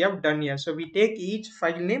is what we have done here. So we take each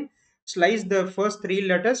file name, slice the first 3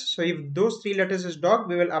 letters. So if those 3 letters is dog,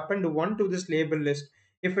 we will append 1 to this label list.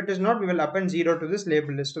 If it is not, we will append 0 to this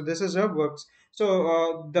label list. So this is how it works.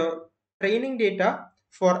 So the training data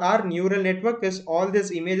for our neural network is all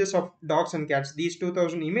these images of dogs and cats, these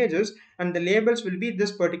 2000 images, and the labels will be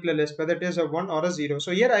this particular list, whether it is a 1 or a 0.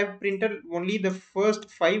 So here I've printed only the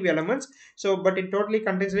first 5 elements, so but it totally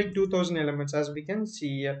contains like 2000 elements, as we can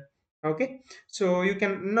see here. Okay, so you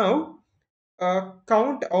can now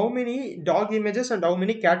count how many dog images and how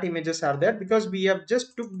many cat images are there, because we have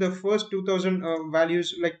just took the first 2000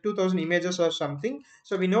 values, like 2000 images or something.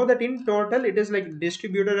 So we know that in total it is like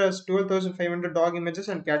distributed as 12,500 dog images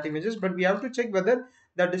and cat images, but we have to check whether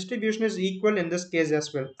the distribution is equal in this case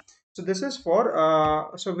as well. So this is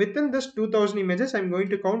for so within this 2000 images I'm going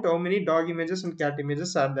to count how many dog images and cat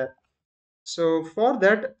images are there. So for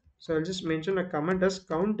that, so I'll just mention a comment as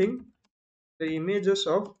counting the images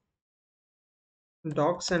of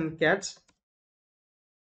dogs and cats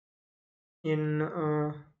in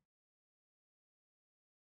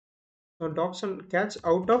dogs and cats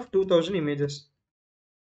out of 2000 images.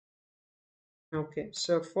 Okay,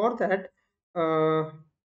 so for that, you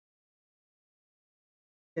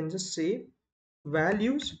can just say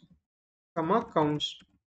values comma counts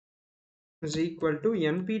is equal to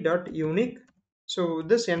np dot unique. So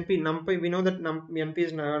this np numpy, we know that np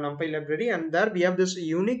is numpy library, and there we have this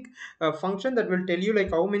unique function that will tell you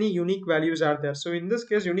like how many unique values are there. So in this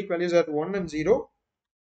case, unique values are 1 and 0.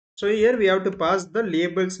 So here we have to pass the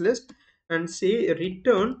labels list and say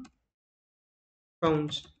return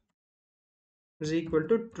counts is equal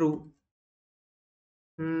to true.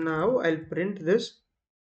 Now I'll print this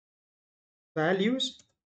values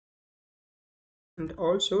and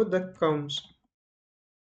also the counts.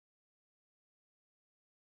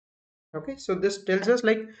 Okay, so this tells us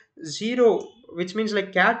like 0, which means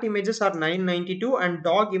like cat images are 992 and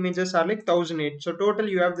dog images are like 1008. So total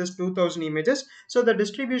you have this 2000 images. So the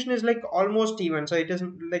distribution is like almost even. So it is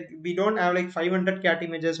like we don't have like 500 cat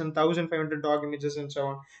images and 1500 dog images and so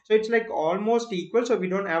on. So it's like almost equal. So we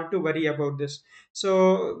don't have to worry about this.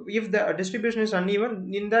 So if the distribution is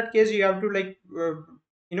uneven, in that case you have to like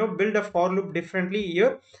build a for loop differently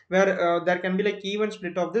here, where there can be like even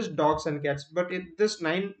split of this dogs and cats, but this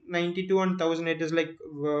 992 and 1008 is like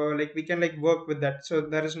we can like work with that, so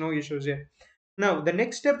there is no issues here. Now the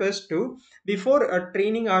next step is to, before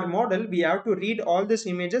training our model, we have to read all these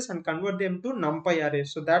images and convert them to numpy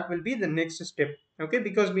arrays. So that will be the next step. Okay,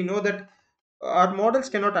 because we know that our models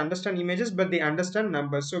cannot understand images, but they understand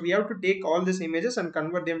numbers. So we have to take all these images and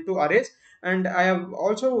convert them to arrays. And I have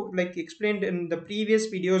also like explained in the previous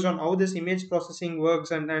videos on how this image processing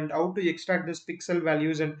works, and how to extract this pixel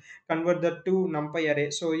values and convert that to numpy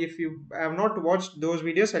array. So if you have not watched those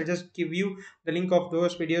videos, I'll just give you the link of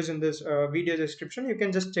those videos in this video description. You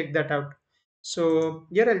can just check that out. So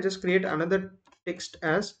here I'll just create another text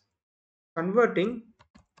as converting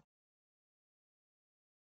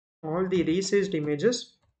all the resized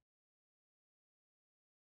images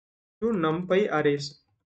to numpy arrays.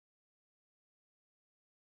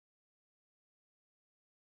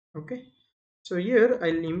 Okay, so here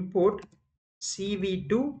I'll import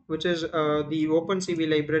cv2, which is the OpenCV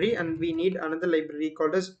library, and we need another library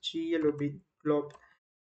called as glob.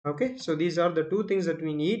 Okay, so these are the two things that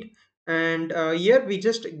we need. And here we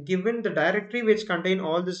just given the directory which contain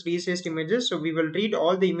all these resized images. So we will read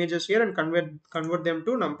all the images here and convert them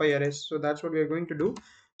to numpy arrays. So that's what we are going to do.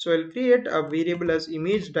 So I'll create a variable as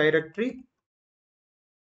image directory.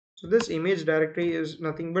 So this image directory is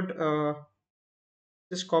nothing but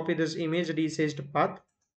just copy this image resized path,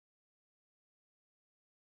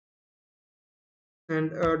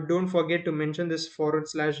 and don't forget to mention this forward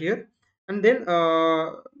slash here, and then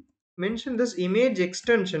mention this image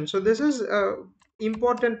extension. So this is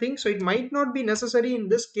important thing, so it might not be necessary in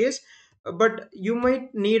this case, but you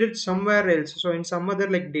might need it somewhere else. So in some other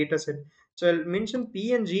like data set. So I'll mention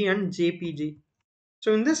PNG and JPG.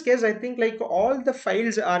 So in this case, I think like all the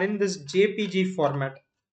files are in this JPG format.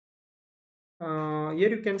 Here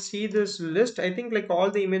you can see this list. I think like all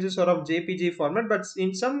the images are of JPG format, but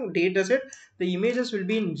in some data set the images will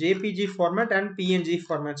be in JPG format and PNG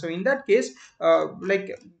format. So in that case,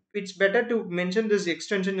 like it's better to mention this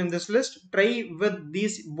extension in this list. Try with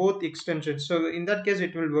these both extensions, so in that case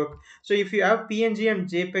it will work. So if you have PNG and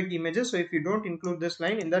JPEG images, so if you don't include this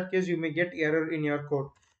line, in that case you may get error in your code.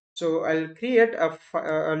 So I'll create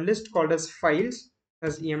a list called as files,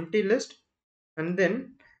 as empty list, and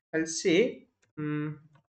then I'll say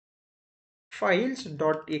files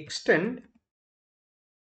dot extend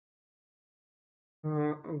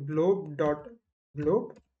uh, globe dot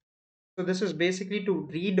globe. So this is basically to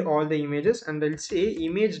read all the images, and I'll say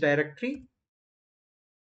image directory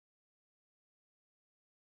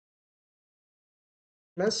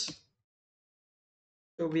plus,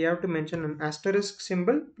 so we have to mention an asterisk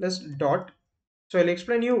symbol plus dot. So I'll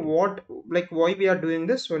explain you what, like why we are doing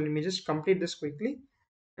this. So let me just complete this quickly,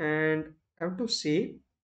 and I have to say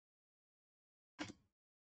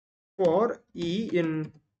for e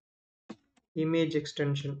in image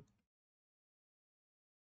extension.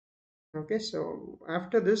 Okay, so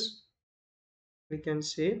after this we can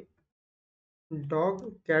say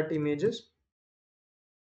dog cat images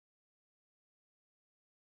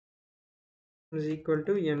is equal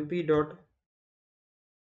to np dot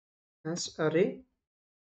as array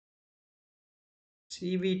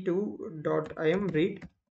cv2 dot imread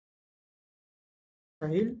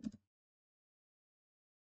file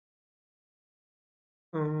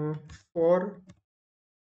uh, for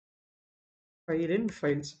file in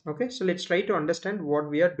files. Okay, so let's try to understand what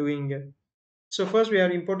we are doing here. So first we are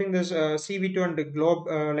importing this cv2 and the globe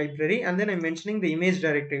library, and then I'm mentioning the image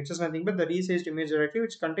directory, which is nothing but the resized image directory,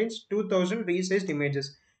 which contains 2000 resized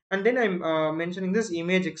images. And then I'm mentioning this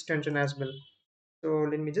image extension as well. So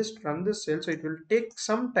let me just run this cell, so it will take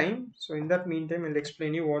some time. So in that meantime I'll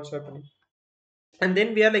explain you what's happening. And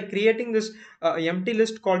then we are like creating this empty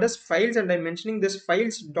list called as files, and I'm mentioning this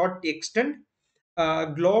files dot extend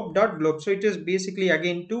globe dot globe. So it is basically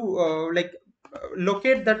again to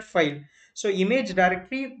locate that file. So image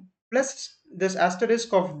directory plus this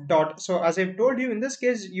asterisk of dot. So as I've told you, in this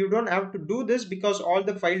case you don't have to do this because all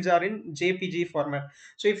the files are in JPG format.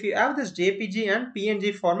 So if you have this JPG and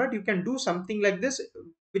PNG format, you can do something like this,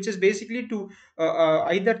 which is basically to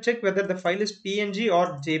either check whether the file is PNG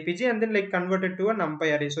or JPG, and then like convert it to a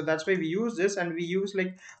numpy array. So that's why we use this, and we use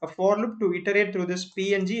like a for loop to iterate through this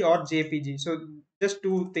PNG or JPG. So just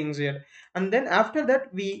two things here, and then after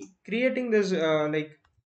that we creating this like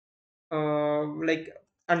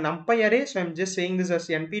a numpy array. So I'm just saying this as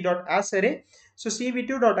np.as array. So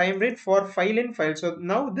cv2.imread for file in file. So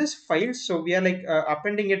now this file, so we are like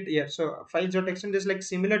appending it here. So files.extend is like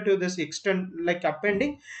similar to this extend like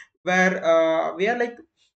appending, where we are like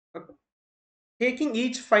uh, taking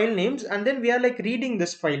each file names, and then we are like reading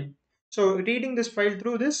this file. So reading this file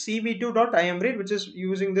through this cv2.imread, which is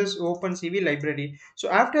using this OpenCV library. So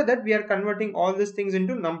after that we are converting all these things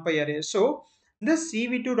into numpy array. So this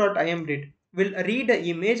cv2.imread will read the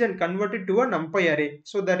image and convert it to a numpy array.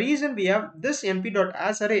 So the reason we have this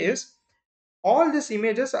np.asArray is all these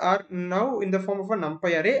images are now in the form of a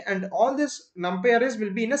numpy array, and all these numpy arrays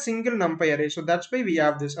will be in a single numpy array. So that's why we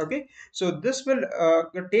have this. Okay, so this will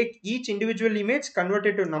take each individual image, convert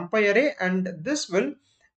it to numpy array, and this will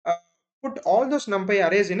uh, put all those numpy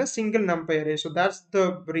arrays in a single numpy array. So that's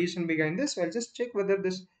the reason behind this. So I'll just check whether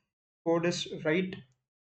this code is right.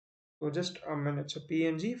 So just a minute. So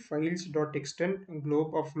png files dot extend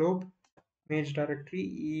globe of globe image directory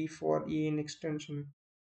e for e in extension,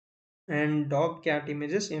 and dog cat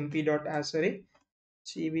images mp.asarray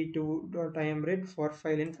cv2.imread for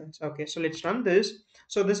file in files. Okay, so let's run this.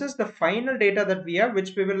 So this is the final data that we have,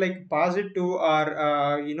 which we will like pass it to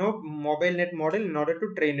our MobileNet model in order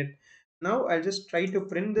to train it. Now I'll just try to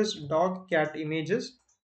print this dog cat images.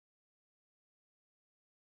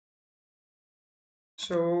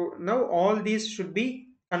 So now all these should be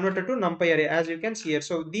converted to numpy array, as you can see here.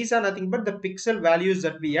 So these are nothing but the pixel values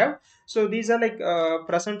that we have. So these are like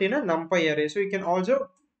present in a numpy array. So you can also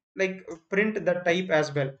like print the type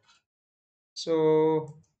as well.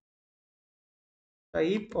 So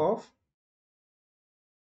type of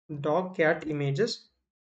dog cat images.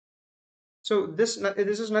 So this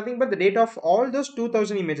is nothing but the data of all those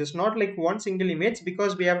 2000 images, not like one single image,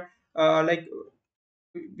 because we have like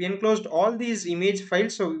we enclosed all these image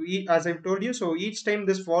files. So as I've told you, so each time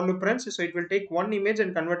this for loop runs, so it will take one image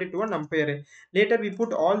and convert it to a numpy array. Later we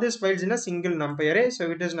put all these files in a single numpy array,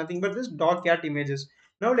 so it is nothing but this dog cat images.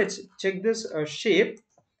 Now let's check this shape.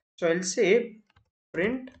 So I'll say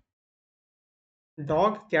print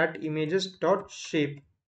dog cat images dot shape.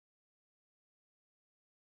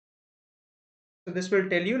 So this will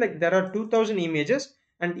tell you like there are 2000 images,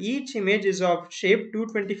 and each image is of shape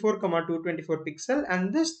 224 comma 224 pixel,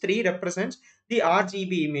 and this 3 represents the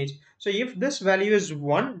RGB image. So if this value is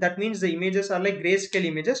 1, that means the images are like grayscale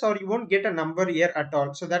images, or you won't get a number here at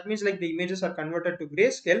all. So that means like the images are converted to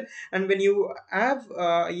grayscale, and when you have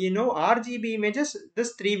RGB images,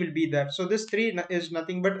 this 3 will be there. So this 3 is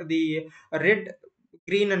nothing but the red,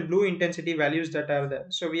 green and blue intensity values that are there.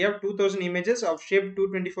 So we have 2000 images of shape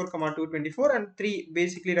 224 comma 224, and 3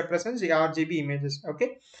 basically represents the RGB images.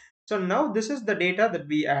 Okay, so now this is the data that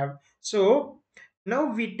we have. So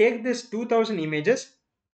now we take this 2000 images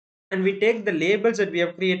and we take the labels that we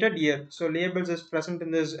have created here. So labels is present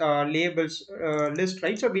in this labels list,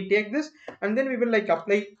 right? So we take this and then we will like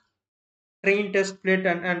apply train test split,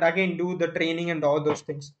 and again do the training and all those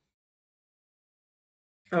things.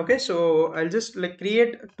 Okay, so I'll just like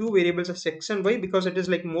create two variables as x and y because it is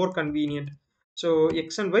like more convenient. So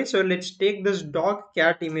x and y. So let's take this dog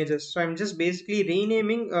cat images. So I'm just basically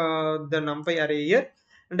renaming the numpy array here,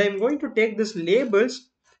 and I'm going to take this labels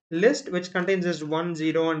list which contains this 1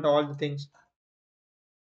 0 and all the things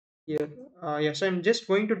here. Yeah, so I'm just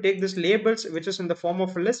going to take this labels which is in the form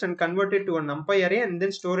of a list and convert it to a numpy array and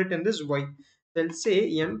then store it in this y. So I'll say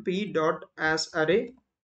np dot as array.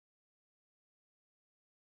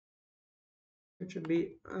 It should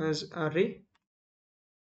be as array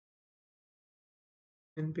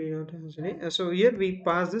np.array. So here we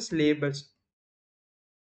pass this labels.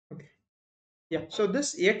 Okay. Yeah. So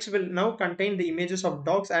this X will now contain the images of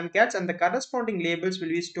dogs and cats, and the corresponding labels will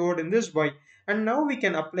be stored in this Y. And now we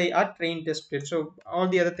can apply our train test split. So all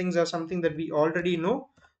the other things are something that we already know.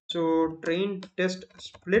 So train test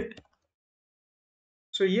split.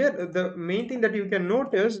 So here the main thing that you can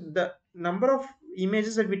notice, the number of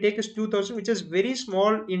images that we take is 2000, which is very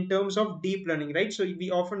small in terms of deep learning, right? So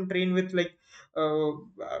we often train with like uh,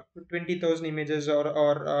 20,000 images or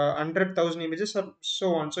 100,000 images or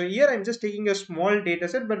so on. So here I'm just taking a small data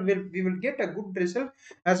set, but we will get a good result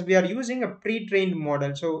as we are using a pre-trained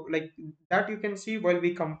model. So like that you can see while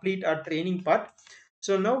we complete our training part.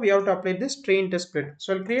 So now we have to apply this train test split.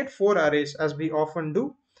 So I'll create four arrays as we often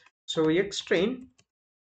do. So X train,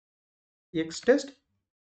 X test,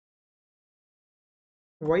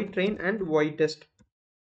 Y train and Y test.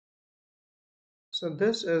 So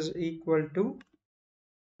this is equal to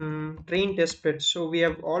train test split. So we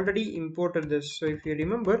have already imported this. So if you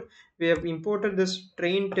remember, we have imported this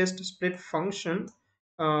train test split function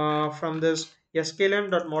from this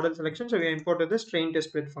sklearn.model selection. So we imported this train test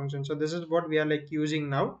split function. So this is what we are like using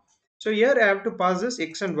now. So here I have to pass this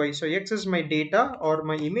X and Y. So X is my data or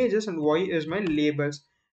my images and Y is my labels.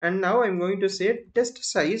 And now I'm going to say test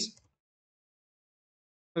size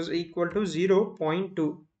is equal to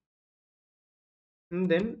 0.2. And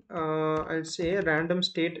then I'll say random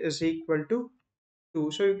state is equal to 2.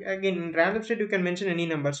 So again, in random state you can mention any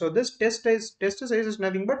number. So this test size is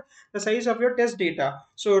nothing but the size of your test data.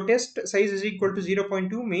 So test size is equal to 0.2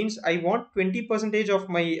 means I want 20 percentage of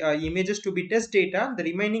my images to be test data. The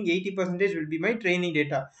remaining 80 percentage will be my training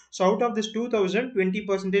data. So out of this 2000, 20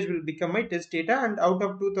 percentage will become my test data, and out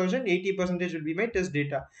of 2000, 80 percentage will be my test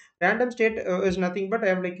data. Random state is nothing but I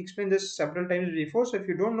have like explained this several times before. So if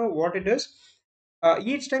you don't know what it is,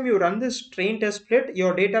 each time you run this train test split,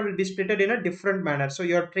 your data will be splitted in a different manner. So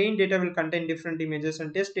your train data will contain different images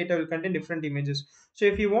and test data will contain different images. So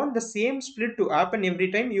if you want the same split to happen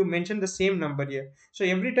every time, you mention the same number here. So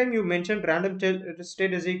every time you mention random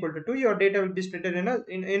state is equal to 2, your data will be splitted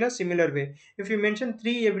in a similar way. If you mention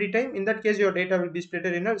 3 every time, in that case your data will be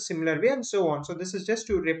splitted in a similar way, and so on. So this is just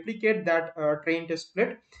to replicate that train test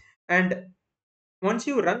split. And once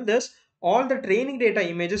you run this, all the training data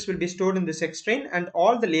images will be stored in this X train, and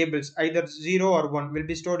all the labels, either 0 or 1, will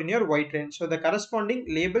be stored in your Y train. So the corresponding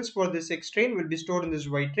labels for this X train will be stored in this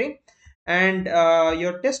Y train, and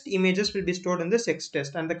your test images will be stored in this X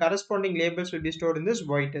test, and the corresponding labels will be stored in this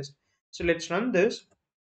Y test. So let's run this.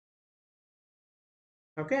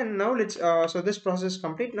 Okay, and now let's so this process is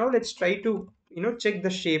complete. Now let's try to check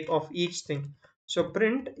the shape of each thing. So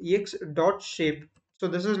print x dot shape. So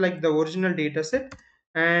this is like the original data set,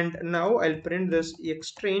 and now I'll print this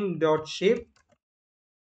x train dot shape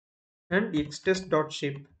and x test dot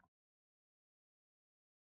shape.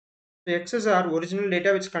 The X is our original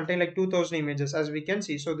data which contain like 2000 images as we can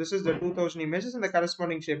see. So this is the 2000 images and the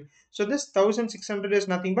corresponding shape. So this 1600 is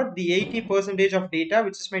nothing but the 80 percentage of data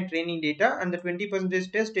which is my training data, and the 20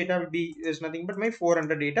 percentage test data will be is nothing but my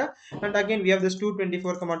 400 data. And again we have this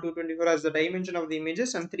 224 comma 224 as the dimension of the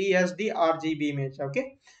images and 3 as the RGB image.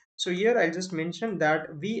 Okay. So here I'll just mention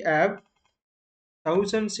that we have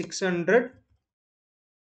 1600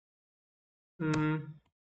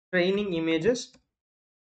 training images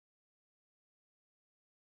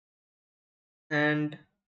and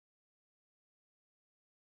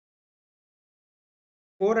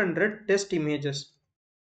 400 test images.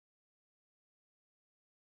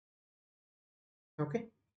 Okay.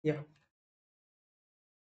 Yeah.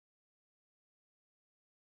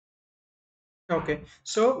 Okay,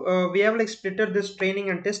 so we have like splitted this training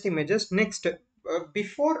and test images. Next,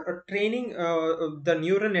 before training the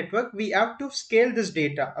neural network, we have to scale this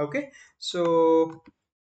data. Okay, so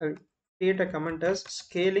I'll create a comment as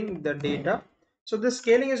scaling the data. So the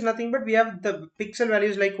scaling is nothing but we have the pixel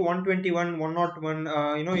values like 121,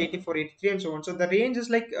 101, 84, 83, and so on. So the range is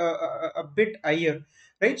like a bit higher,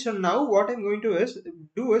 right? So now what I'm going to is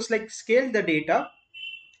do is like scale the data,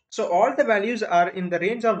 so all the values are in the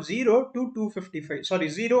range of 0 to 255, sorry,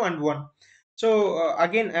 0 and 1. So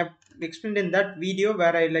again I've explained in that video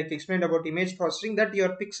where I like explained about image processing that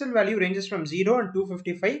your pixel value ranges from 0 and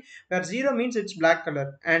 255, where 0 means it's black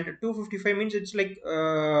color and 255 means it's like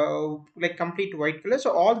complete white color.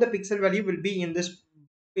 So all the pixel value will be in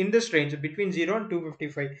this range between 0 and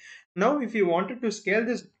 255. Now if you wanted to scale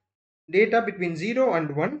this data between 0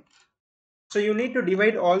 and 1, so you need to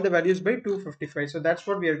divide all the values by 255. So that's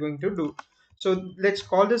what we are going to do. So let's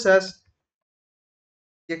call this as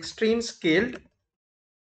extreme scaled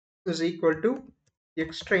is equal to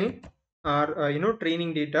extrain or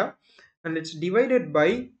training data, and it's divided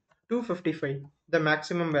by 255, the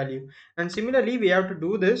maximum value. And similarly we have to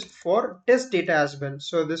do this for test data as well.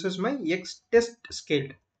 So this is my x test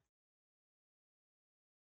scaled.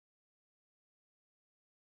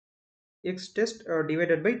 X test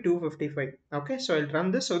divided by 255. Okay, so I'll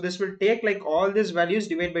run this. So this will take like all these values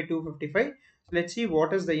divided by 255. Let's see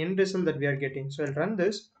what is the end result that we are getting. So I'll run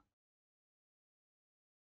this.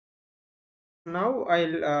 Now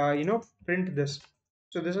I'll print this.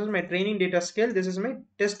 So this is my training data scale, this is my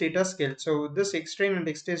test data scale. So this x train and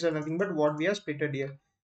x test are nothing but what we have splitted here.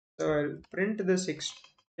 So I'll print this x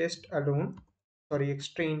test alone, sorry, x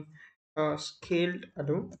train scaled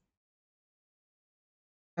alone.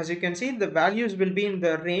 As you can see, the values will be in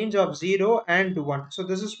the range of 0 and 1. So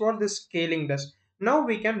this is what this scaling does. Now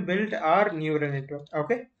we can build our neural network.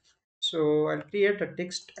 Okay, so I'll create a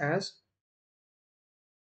text as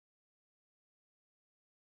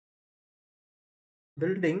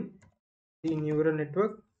building the neural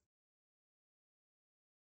network.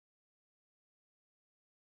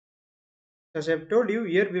 As I've told you,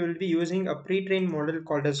 here we will be using a pre-trained model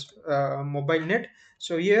called as MobileNet.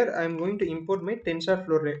 So here I'm going to import my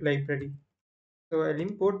TensorFlow library. So I'll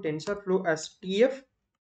import TensorFlow as TF,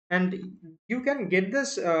 and you can get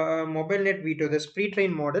this MobileNet V2, this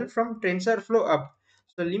pre-trained model from TensorFlow Hub.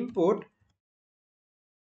 So I'll import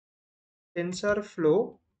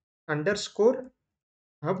TensorFlow underscore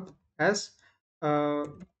hub as uh,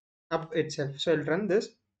 hub itself. So I'll run this.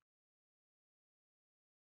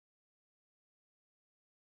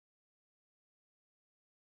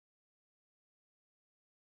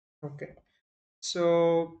 Okay.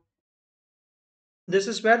 So this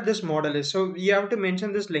is where this model is. So you have to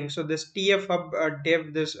mention this link. So this TF hub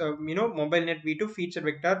dev this MobileNet V2 feature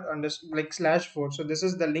vector under like /4. So this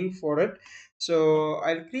is the link for it. So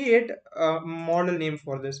I'll create a model name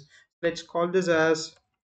for this. Let's call this as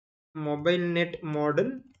MobileNet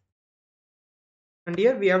model, and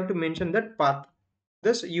here we have to mention that path,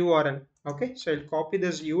 this URL. Okay, so I'll copy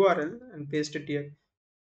this URL and paste it here.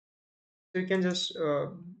 So you can just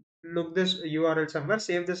look this URL somewhere,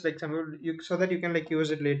 save this like somewhere so that you can like use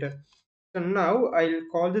it later. So now I'll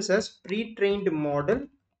call this as pre-trained model,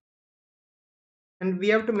 and we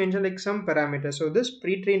have to mention like some parameters. So this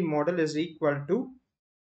pre-trained model is equal to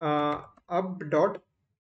up dot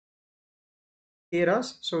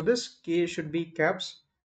keras. So this k should be caps.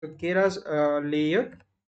 So keras layer,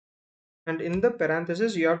 and in the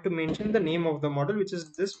parenthesis you have to mention the name of the model, which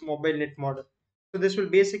is this MobileNet model. So this will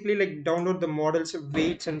basically like download the models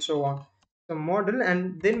weights and so on, the model,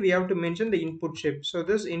 and then we have to mention the input shape. So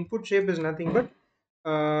this input shape is nothing but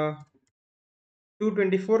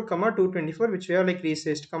 224 comma 224, which we have like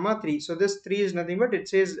resized comma 3. So this 3 is nothing but it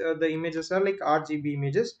says the images are like RGB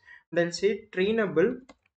images. Then say trainable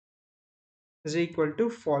is equal to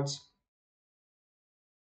false.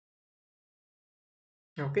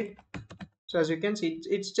 Okay. So as you can see,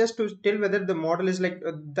 it's just to tell whether the model is like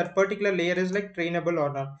that particular layer is like trainable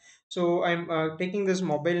or not. So I'm taking this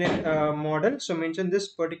MobileNet model. So mention this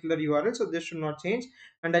particular URL. So this should not change.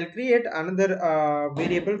 And I'll create another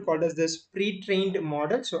variable called as this pre-trained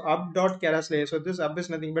model. So up.keras layer. So this up is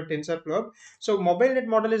nothing but TensorFlow up. So MobileNet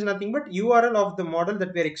model is nothing but URL of the model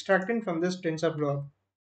that we are extracting from this TensorFlow up.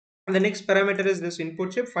 And the next parameter is this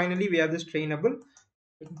input chip. Finally, we have this trainable.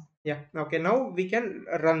 Yeah. Okay. Now we can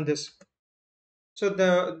run this. So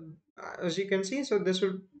the as you can see, so this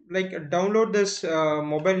will like download this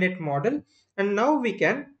MobileNet model, and now we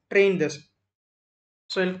can train this.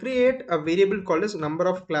 So I'll create a variable called as number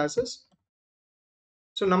of classes.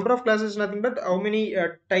 So number of classes is nothing but how many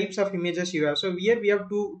types of images you have. So here we have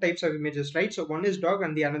two types of images, right? So one is dog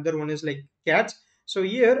and the another one is like cats. So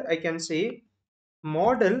here I can say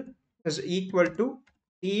model is equal to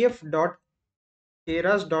tf dot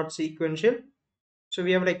keras dot sequential. So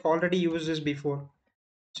we have like already used this before.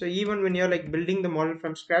 So even when you're like building the model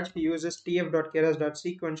from scratch, we use this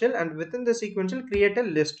tf.keras.sequential, and within the sequential create a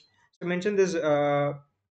list. So mention this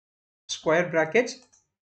square brackets,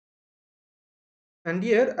 and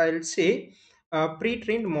here I'll say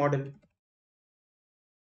pre-trained model,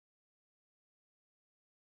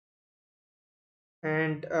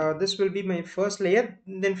 and this will be my first layer.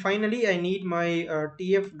 Then finally I need my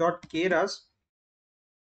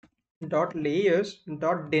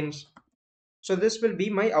tf.keras.layers.dense. So this will be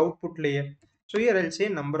my output layer. So here I'll say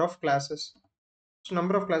number of classes. So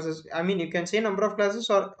number of classes, I mean, you can say number of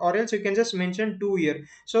classes, or else you can just mention two here.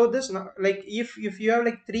 So this like if you have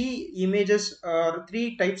like three images or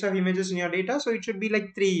three types of images in your data, so it should be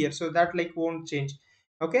like 3 years, so that like won't change.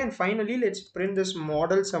 Okay, and finally let's print this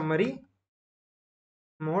model summary,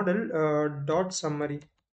 model dot summary.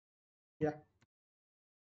 Yeah.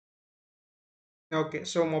 Okay,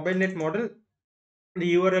 so MobileNet model,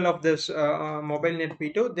 the URL of this MobileNet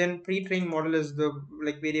V2, then pre-trained model is the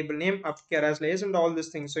like variable name, up keras layers, and all these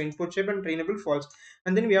things. So input shape and trainable false,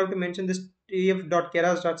 and then we have to mention this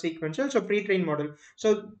tf.keras.sequential. So pre-trained model.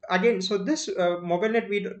 So again, so this MobileNet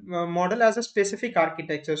V2 model has a specific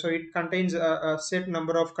architecture. So it contains a set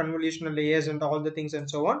number of convolutional layers and all the things and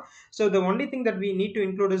so on. So the only thing that we need to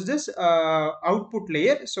include is this output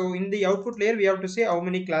layer. So in the output layer, we have to say how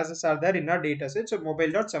many classes are there in our data set. So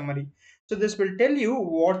mobile.summary. So this will tell you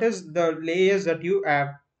what is the layers that you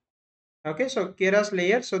have. Okay, so Keras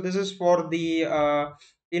layer. So this is for the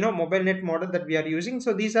MobileNet model that we are using.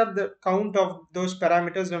 So these are the count of those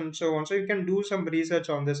parameters and so on. So you can do some research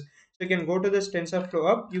on this. So you can go to this TensorFlow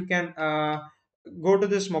up. You can go to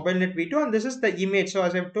this MobileNet V2, and this is the image. So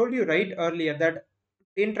as I've told you right earlier that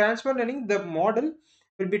in transfer learning, the model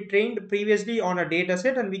will be trained previously on a data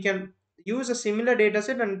set, and we can use a similar data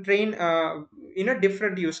set and train in a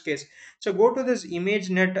different use case. So go to this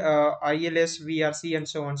ImageNet ILS VRC and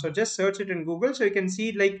so on. So just search it in Google, so you can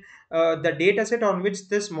see like the data set on which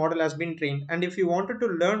this model has been trained. And if you wanted to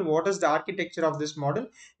learn what is the architecture of this model,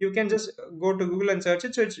 you can just go to Google and search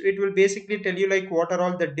it. So it will basically tell you like what are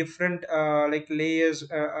all the different like layers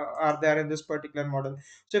are there in this particular model.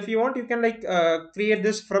 So if you want, you can like create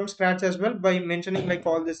this from scratch as well by mentioning like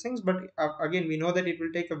all these things. But again, we know that it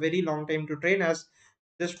will take a very long time to train, as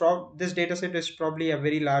this data set is probably a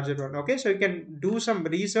very larger one. Okay, so you can do some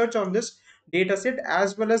research on this data set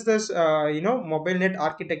as well as this MobileNet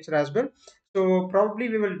architecture as well. So probably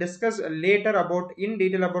we will discuss later about in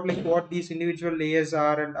detail about like what these individual layers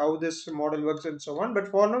are and how this model works and so on. But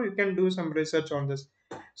for now, you can do some research on this.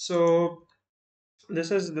 So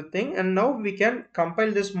this is the thing, and now we can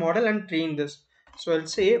compile this model and train this. So I'll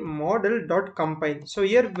say model dot compile. So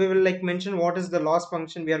here we will like mention what is the loss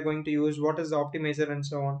function we are going to use, what is the optimizer and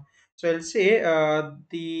so on. So I'll say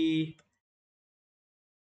the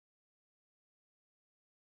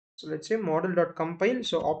so let's say model dot compile.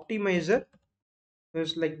 So optimizer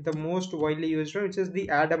is like the most widely used one, which is the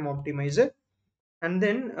Adam optimizer. And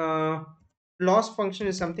then loss function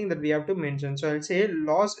is something that we have to mention. So I'll say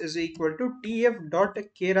loss is equal to tf dot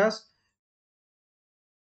keras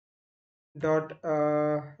dot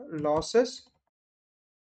losses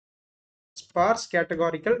sparse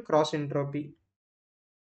categorical cross entropy.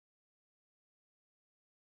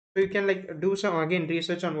 So you can like do some again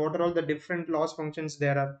research on what are all the different loss functions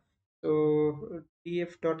there are. So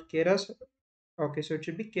tf dot keras. Okay, so it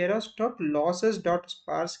should be keras dot losses dot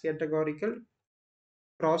sparse categorical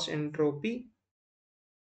cross entropy.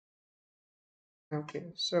 Okay,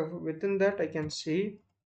 so within that I can see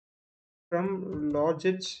from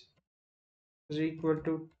logits is equal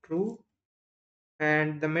to true,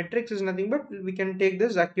 and the matrix is nothing but we can take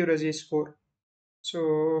this accuracy score.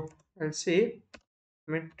 So I'll say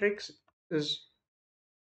matrix is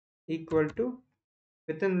equal to,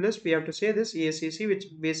 within list we have to say this ACC, which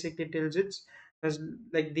basically tells it's as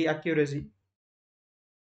like the accuracy.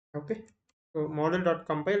 Okay, so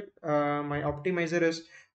model.compile, my optimizer is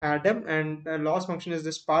Adam, and loss function is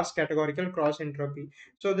this sparse categorical cross entropy.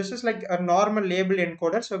 So this is like a normal label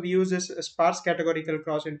encoder. So we use this sparse categorical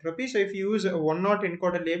cross entropy. So if you use one not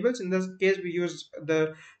encoder labels, in this case we use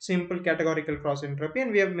the simple categorical cross entropy,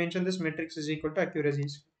 and we have mentioned this matrix is equal to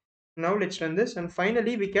accuracies. Now let's run this, and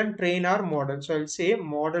finally we can train our model. So I'll say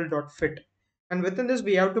model.fit, and within this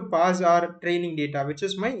we have to pass our training data, which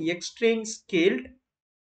is my xtrain scaled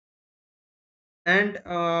and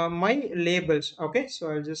my labels. Okay, so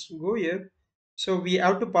I'll just go here. So we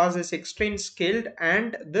have to pass this xtrain scaled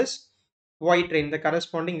and this y train, the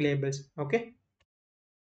corresponding labels. Okay,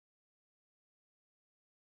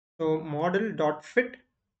 so model dot fit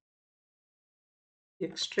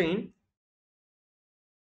xtrain,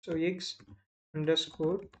 so x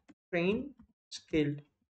underscore train scaled,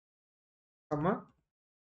 comma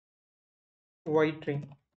y train,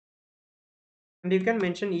 and you can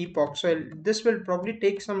mention epoch. So this will probably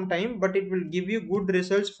take some time, but it will give you good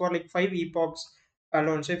results for like 5 epochs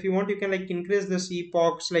alone. So if you want, you can like increase this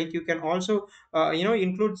epochs. Like you can also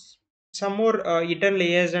include some more hidden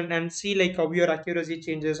layers, and see like how your accuracy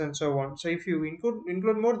changes and so on. So if you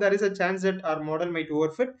include more, there is a chance that our model might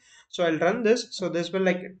overfit. So I'll run this. So this will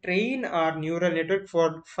like train our neural network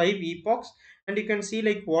for 5 epochs, and you can see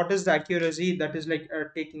like what is the accuracy that is like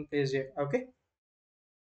taking place here. Okay,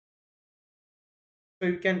 so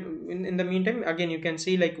you can in the meantime, again you can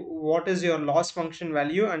see like what is your loss function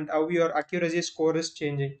value and how your accuracy score is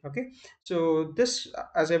changing. Okay, so this,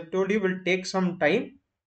 as I've told you, will take some time,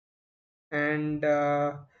 and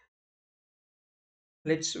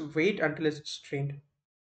let's wait until it's trained.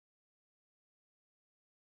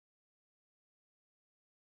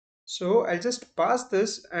 So I'll just pass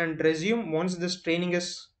this and resume once this training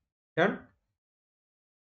is done.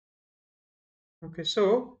 Okay,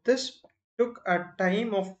 so this took a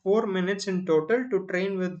time of 4 minutes in total to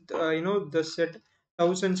train with the set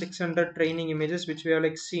 1600 training images which we have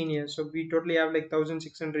like seen here. So we totally have like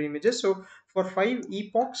 1600 images. So for 5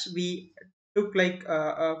 epochs we took like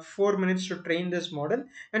 4 minutes to train this model,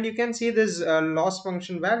 and you can see this loss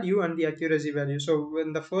function value and the accuracy value. So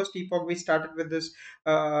in the first epoch we started with this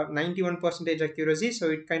 91 percentage accuracy, so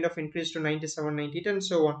it kind of increased to 97, 98, and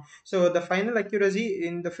so on. So the final accuracy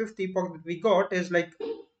in the fifth epoch that we got is like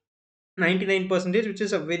 99 percentage, which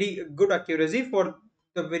is a very good accuracy for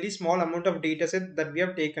the very small amount of data set that we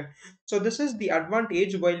have taken. So this is the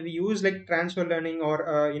advantage while we use like transfer learning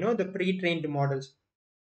or the pre-trained models.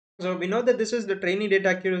 So we know that this is the training data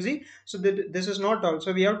accuracy. So that this is not all.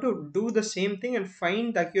 So we have to do the same thing and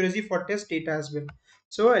find the accuracy for test data as well.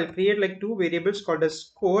 So I'll create like two variables called as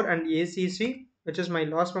score and ACC, which is my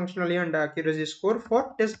loss function value and accuracy score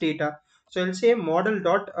for test data. So I'll say model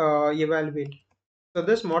dot evaluate. So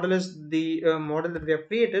this model is the model that we have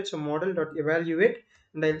created. So model dot evaluate,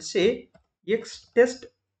 and I'll say x test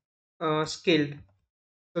scaled.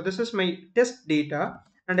 So this is my test data,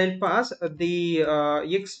 and I'll pass the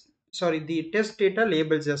test data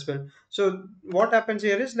labels as well. So what happens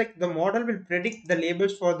here is like the model will predict the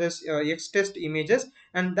labels for this X test images,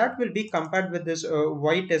 and that will be compared with this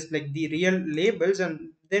Y test, like the real labels,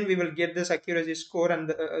 and then we will get this accuracy score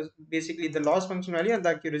and basically the loss function value and the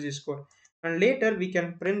accuracy score. And later we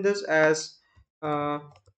can print this as uh,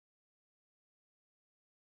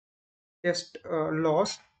 test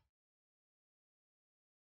loss,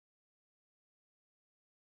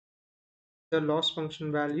 the loss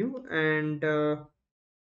function value, and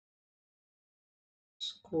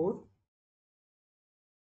score,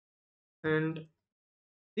 and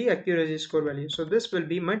the accuracy score value. So this will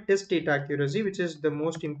be my test data accuracy, which is the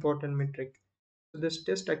most important metric. So this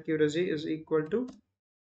test accuracy is equal to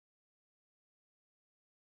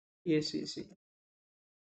ACC.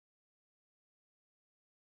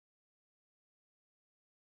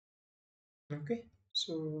 Okay,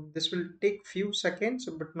 so this will take few seconds,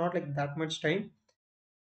 but not like that much time.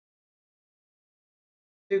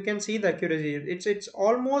 You can see the accuracy, it's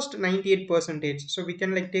almost 98 percentage. So we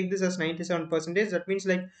can like take this as 97 percentage. That means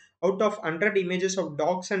like out of 100 images of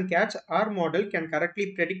dogs and cats, our model can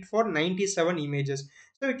correctly predict for 97 images.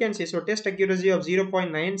 So we can say, so test accuracy of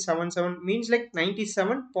 0.977 means like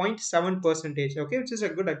 97.7 percentage. Okay, which is a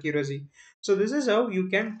good accuracy. So this is how you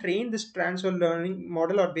can train this transfer learning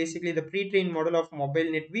model, or basically the pre-trained model of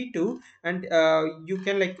MobileNet V2, and you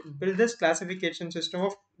can like build this classification system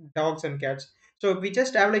of dogs and cats. So we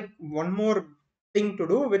just have like one more thing to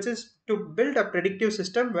do, which is to build a predictive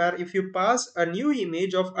system where if you pass a new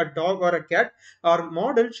image of a dog or a cat, our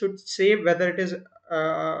model should say whether it is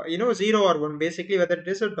 0 or 1, basically whether it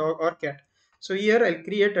is a dog or cat. So here I'll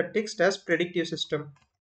create a text as predictive system.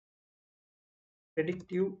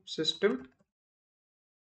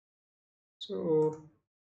 So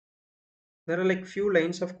there are like few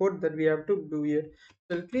lines of code that we have to do here.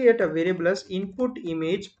 So I'll create a variable as input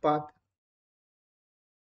image path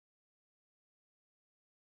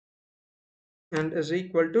and is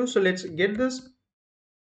equal to, so let's get this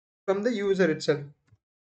from the user itself.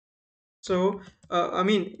 So, I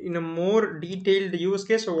mean, in a more detailed use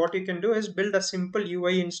case, so what you can do is build a simple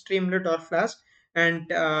UI in Streamlit or Flash, and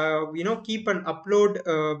keep an upload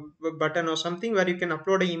button or something where you can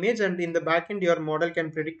upload an image, and in the backend your model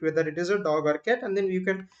can predict whether it is a dog or cat, and then you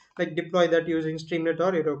can like deploy that using Streamlit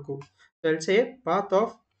or Heroku. So I'll say path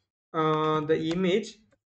of the image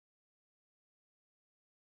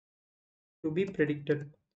to be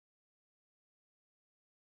predicted.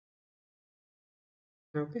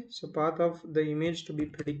 Okay, so path of the image to be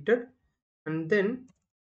predicted, and then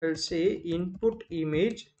I'll say input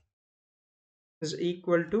image is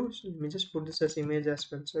equal to, so let me just put this as image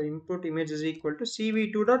as well. So input image is equal to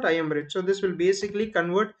cv2.imread. So this will basically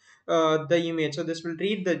convert the image. So this will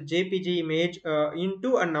read the jpg image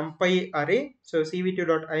into a numpy array, so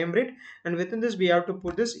cv2.imread, and within this we have to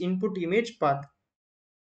put this input image path.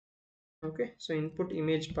 Okay, so input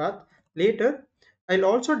image path. Later I'll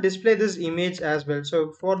also display this image as well.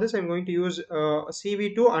 So for this I'm going to use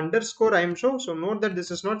cv2 underscore imshow. So note that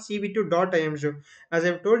this is not cv2 dot imshow, as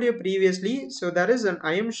I've told you previously. So there is an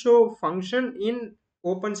imshow function in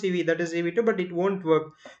OpenCV, that is cv2, but it won't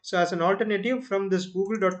work. So as an alternative, from this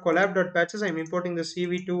google.collab.patches I'm importing the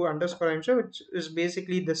cv2 underscore imshow, which is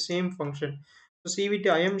basically the same function. So cv2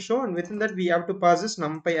 imshow, and within that we have to pass this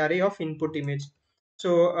numpy array of input image.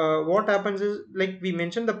 So what happens is, like we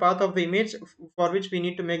mentioned the path of the image for which we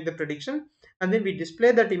need to make the prediction, and then we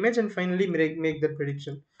display that image and finally make the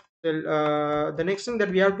prediction. So the next thing that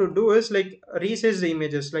we have to do is like resize the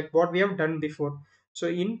images like what we have done before. So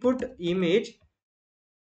input image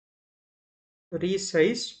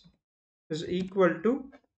resize is equal to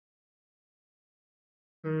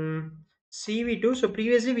CV2. So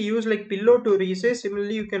previously we used like pillow to resize.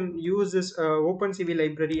 Similarly, you can use this OpenCV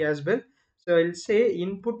library as well. So I'll say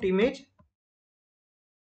input image,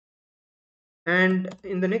 and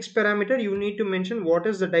in the next parameter you need to mention what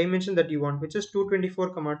is the dimension that you want, which is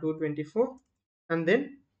 224 comma 224, and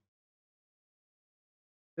then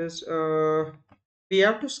this we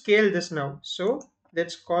have to scale this now. So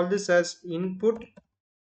let's call this as input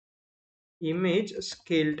image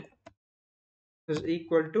scaled is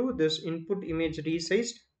equal to this input image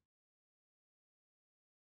resized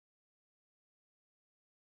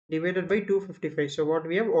divided by 255. So what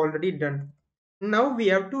we have already done, now we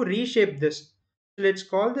have to reshape this. So let's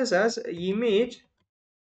call this as image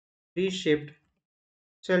reshaped.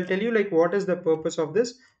 So I'll tell you like what is the purpose of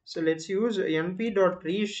this. So let's use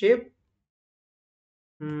np.reshape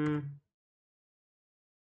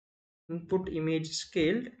input image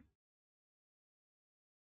scaled,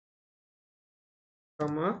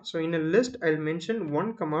 comma, so in a list I'll mention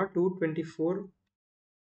 1 comma 224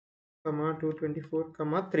 comma 224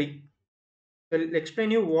 comma 3. I'll explain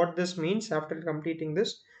you what this means after completing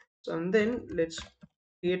this. So, and then let's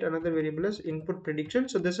create another variable as input prediction.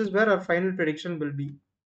 So this is where our final prediction will be.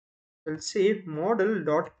 I'll say model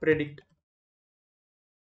dot predict.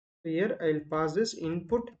 So here I'll pass this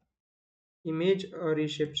input image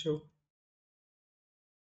reshape. So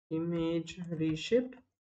image reshaped,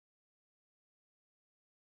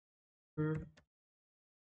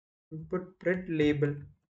 input pred label.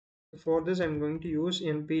 For this I'm going to use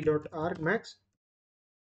np.argmax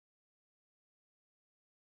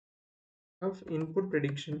of input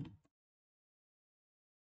prediction.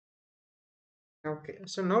 Okay,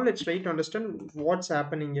 so now let's try to understand what's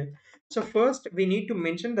happening here. So first we need to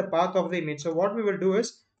mention the path of the image. So what we will do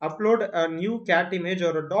is upload a new cat image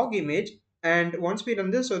or a dog image, and once we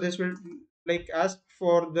run this, so this will like ask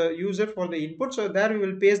for the user for the input. So there we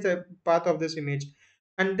will paste the path of this image,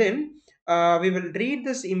 and then we will read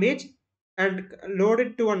this image and load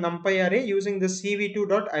it to a numpy array using the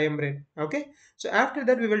cv2.imread. Okay, so after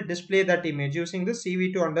that we will display that image using the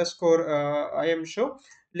cv2 underscore imshow.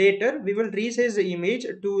 Later we will resize the image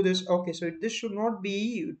to this. Okay, so this should not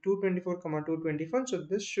be 224 comma 224, so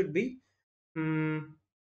this should be 1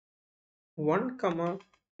 comma,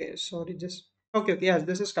 okay, sorry, just okay, okay, yes,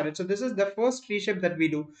 this is correct. So this is the first reshape that we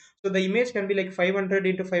do. So the image can be like 500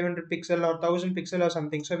 into 500 pixel or 1000 pixel or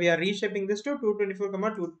something. So we are reshaping this to 224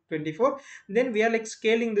 comma 224. Then we are like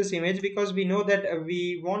scaling this image because we know that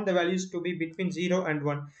we want the values to be between 0 and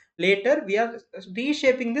 1. Later we are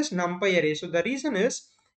reshaping this numpy array. So the reason is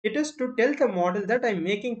It is to tell the model that I'm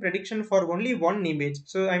making prediction for only one image.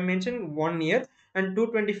 So I mentioned 1 year, and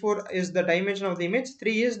 224 is the dimension of the image,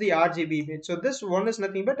 3 is the RGB image. So this one is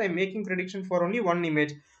nothing but I'm making prediction for only one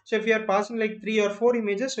image. So if you are passing like 3 or 4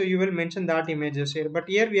 images, so you will mention that images here. But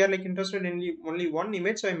here we are like interested in only one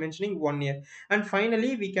image, so I'm mentioning 1 year. And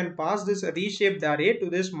finally, we can pass this reshaped array to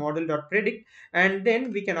this model.predict, and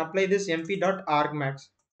then we can apply this np.argmax.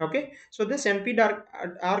 Okay, so this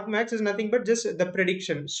np.argmax is nothing but just the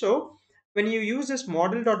prediction. So when you use this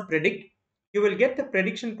model.predict, you will get the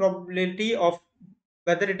prediction probability of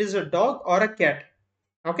whether it is a dog or a cat.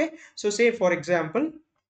 Okay, so say for example,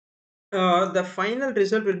 the final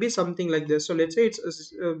result will be something like this. So let's say it's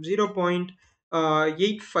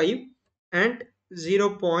 0.85 and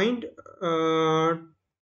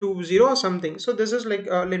 0.20 or something. So this is like,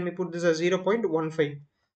 let me put this as 0.15.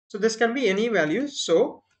 So this can be any value.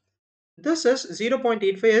 So this is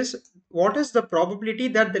 0.85 is what is the probability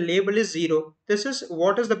that the label is 0. This is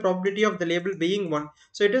what is the probability of the label being 1.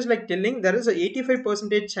 So it is like telling there is a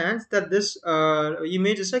 85% chance that this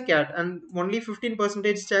image is a cat, and only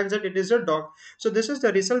 15% chance that it is a dog. So this is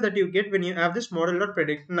the result that you get when you have this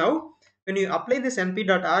model.predict. Now when you apply this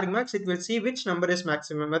np.argmax, it will see which number is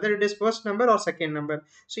maximum, whether it is first number or second number.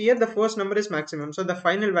 So here the first number is maximum, so the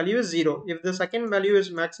final value is 0. If the second value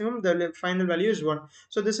is maximum, the final value is 1.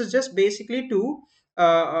 So this is just basically to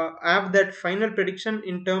have that final prediction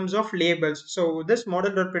in terms of labels. So this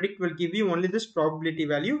model.predict will give you only this probability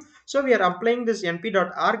value. So we are applying this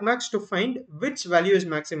np.argmax to find which value is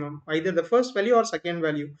maximum, either the first value or second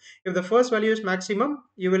value. If the first value is maximum,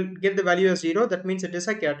 you will get the value as 0, that means it is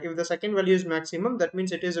a cat. If the second value is maximum, that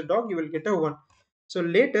means it is a dog, you will get a 1. So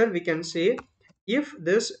later we can say, if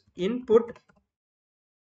this input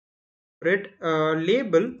red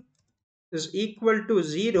label is equal to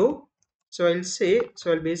 0, so I'll say,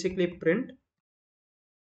 so I'll basically print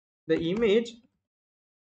the image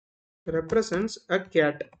represents a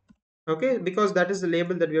cat. Okay, because that is the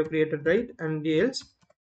label that we have created, right? And else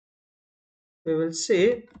we will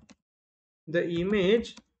say the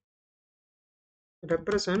image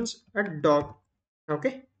represents a dog.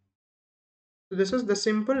 Okay, so this is the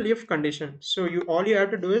simple if condition. So you, all you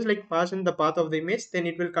have to do is like pass in the path of the image, then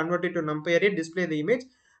it will convert it to numpy array, display the image,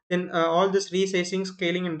 then all this resizing,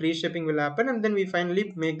 scaling and reshaping will happen, and then we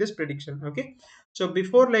finally make this prediction. Okay, so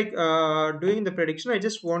before like doing the prediction, I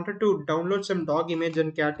just wanted to download some dog image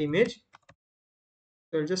and cat image.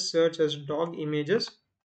 So I'll just search as dog images.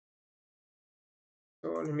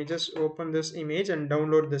 So let me just open this image and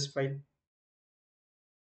download this file.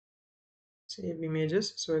 Save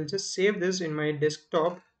images. So I'll just save this in my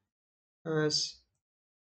desktop as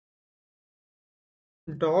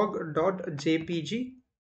dog.jpg,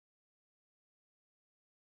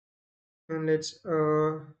 and let's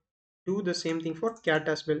do the same thing for cat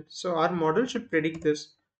as well. So our model should predict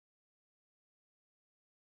this.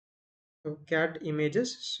 So cat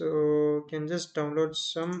images, so can just download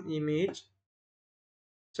some image.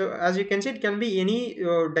 So as you can see, it can be any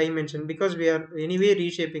dimension, because we are anyway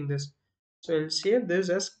reshaping this. So I'll save this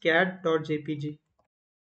as cat.jpg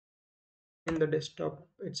in the desktop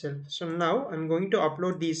itself. So now I'm going to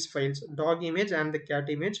upload these files, dog image and the cat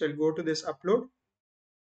image. So I'll go to this upload,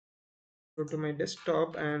 go to my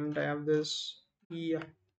desktop, and I have this, yeah,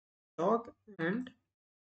 dog and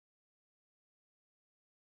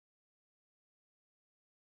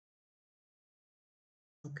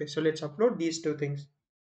okay. So let's upload these two things.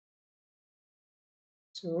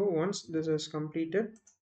 So once this is completed,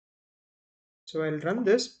 so I'll run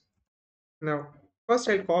this. Now first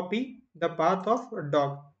I'll copy the path of a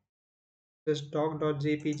dog, this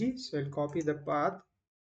dog.jpg. So I'll copy the path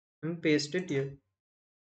and paste it here.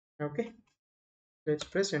 Okay, let's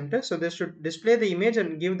press enter. So this should display the image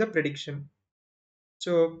and give the prediction.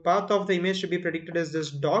 So path of the image should be predicted as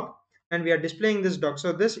this dog, and we are displaying this dog.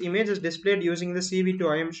 So this image is displayed using the CV2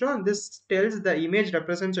 I am sure, and this tells the image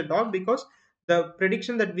represents a dog, because the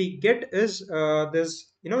prediction that we get is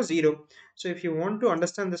this, 0. So if you want to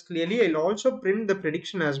understand this clearly, I'll also print the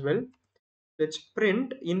prediction as well. Let's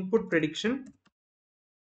print input prediction.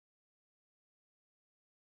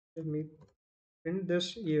 Let me print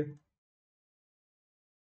this here,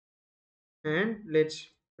 and let's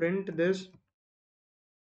print this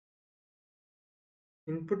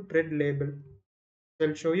input red label.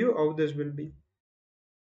 I'll show you how this will be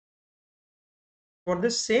for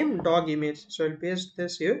the same dog image. So I'll paste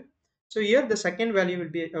this here. So here the second value will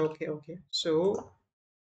be okay. So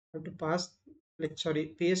I have to pass, like, sorry,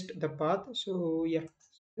 paste the path. So yeah,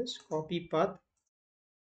 this copy path.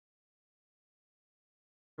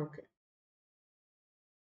 Okay,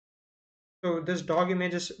 So this dog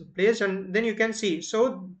image is placed, and then you can see.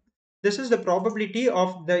 So this is the probability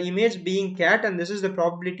of the image being cat, and this is the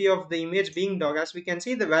probability of the image being dog. As we can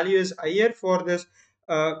see, the value is higher for this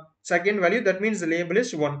second value. That means the label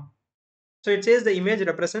is 1. So it says the image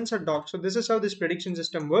represents a dog. So this is how this prediction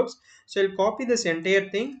system works. So I'll copy this entire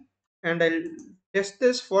thing and I'll test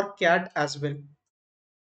this for cat as well.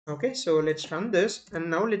 Okay, so let's run this, and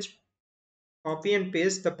now let's copy and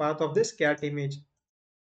paste the path of this cat image.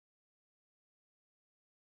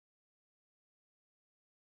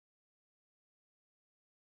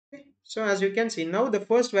 Okay. So as you can see, now the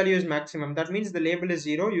first value is maximum. That means the label is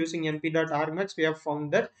 0. Using np.argmax, we have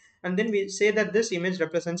found that. And then we say that this image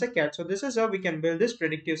represents a cat. So this is how we can build this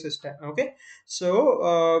predictive system. Okay.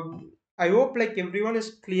 So I hope like everyone is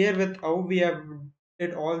clear with how we have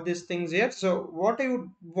did all these things here. So what I would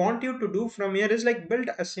want you to do from here is like build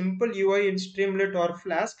a simple UI in Streamlit or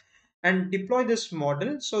Flask and deploy this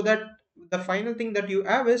model, so that the final thing that you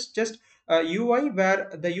have is just UI where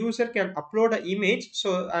the user can upload an image,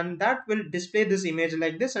 so and that will display this image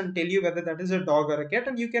like this and tell you whether that is a dog or a cat,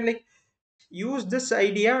 and you can like use this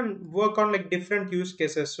idea and work on like different use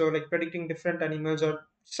cases, so like predicting different animals or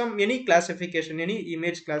some any classification, any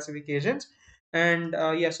image classifications. And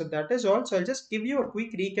yeah, so that is all. So I'll just give you a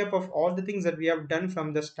quick recap of all the things that we have done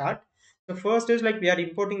from the start. The first is like we are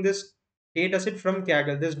importing this dataset from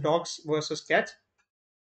Kaggle, this dogs versus cats.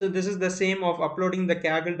 So this is the same of uploading the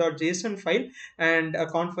kaggle.json file and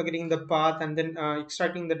configuring the path, and then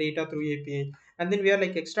extracting the data through API. And then we are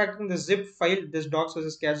like extracting the zip file, this dogs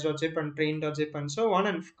versus cats.zip and train.zip and so on,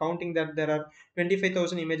 and counting that there are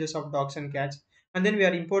 25,000 images of dogs and cats. And then we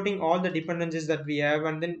are importing all the dependencies that we have,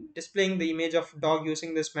 and then displaying the image of dog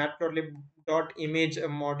using this matplotlib dot image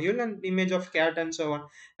module, and image of cat and so on.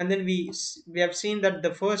 And then we have seen that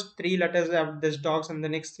the first three letters have this dogs and the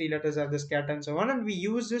next three letters have this cat and so on, and we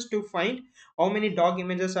use this to find how many dog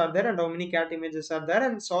images are there and how many cat images are there,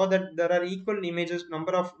 and saw that there are equal images,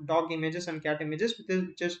 number of dog images and cat images,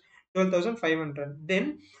 which is 12,500.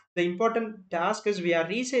 Then the important task is we are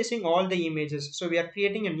resizing all the images. So we are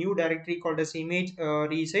creating a new directory called as image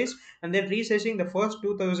resize, and then resizing the first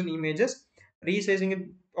 2,000 images, resizing it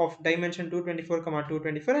of dimension 224 comma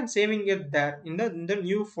 224, and saving it there in the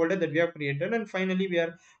new folder that we have created. And finally we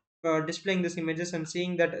are displaying these images and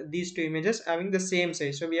seeing that these two images having the same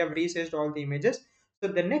size. So we have resized all the images. So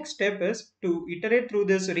the next step is to iterate through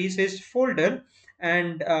this resized folder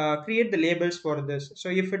and create the labels for this. So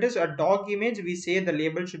if it is a dog image, we say the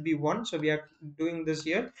label should be 1. So we are doing this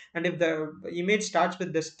here. And if the image starts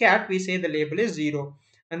with this cat, we say the label is 0.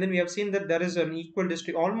 And then we have seen that there is an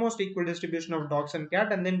almost equal distribution of dogs and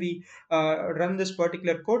cat. And then we run this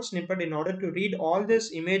particular code snippet in order to read all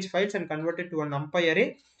these image files and convert it to a numpy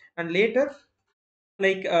array. And later,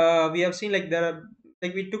 like we have seen, like there are,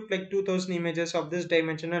 like we took like 2,000 images of this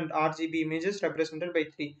dimension and RGB images represented by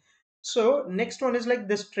 3. So next one is like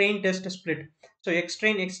this train test split. So X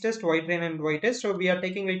train, X test, Y train and Y test. So we are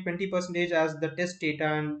taking like 20 percentage as the test data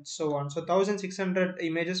and so on. So 1,600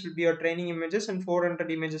 images will be our training images and 400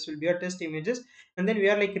 images will be our test images. And then we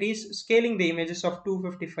are like scaling the images of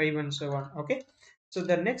 255 and so on. Okay. So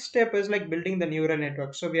the next step is like building the neural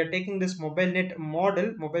network. So we are taking this MobileNet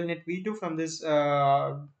model, MobileNet V2 from this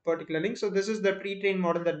particular link. So this is the pre-trained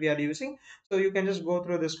model that we are using. So you can just go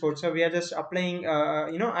through this code. So we are just applying,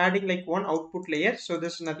 adding like one output layer. So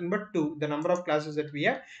this is nothing but 2, the number of classes that we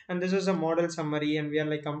have. And this is a model summary. And we are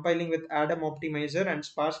like compiling with Adam optimizer and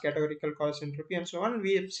sparse categorical cost entropy and so on.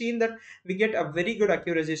 We have seen that we get a very good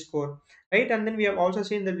accuracy score, right? And then we have also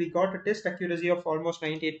seen that we got a test accuracy of almost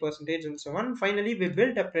 98 percentage and so on. Finally, we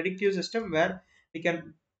built a predictive system where we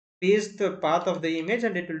can paste the path of the image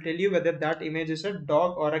and it will tell you whether that image is a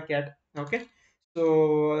dog or a cat. Okay.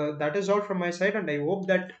 So that is all from my side, and I hope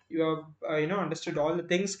that you have understood all the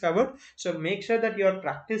things covered. So make sure that you are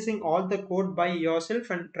practicing all the code by yourself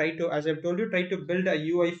and try to, as I've told you, try to build a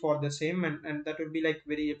UI for the same, and that will be like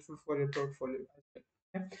very helpful for your portfolio.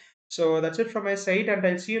 Yeah. So that's it from my side, and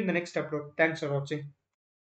I'll see you in the next upload. Thanks for watching.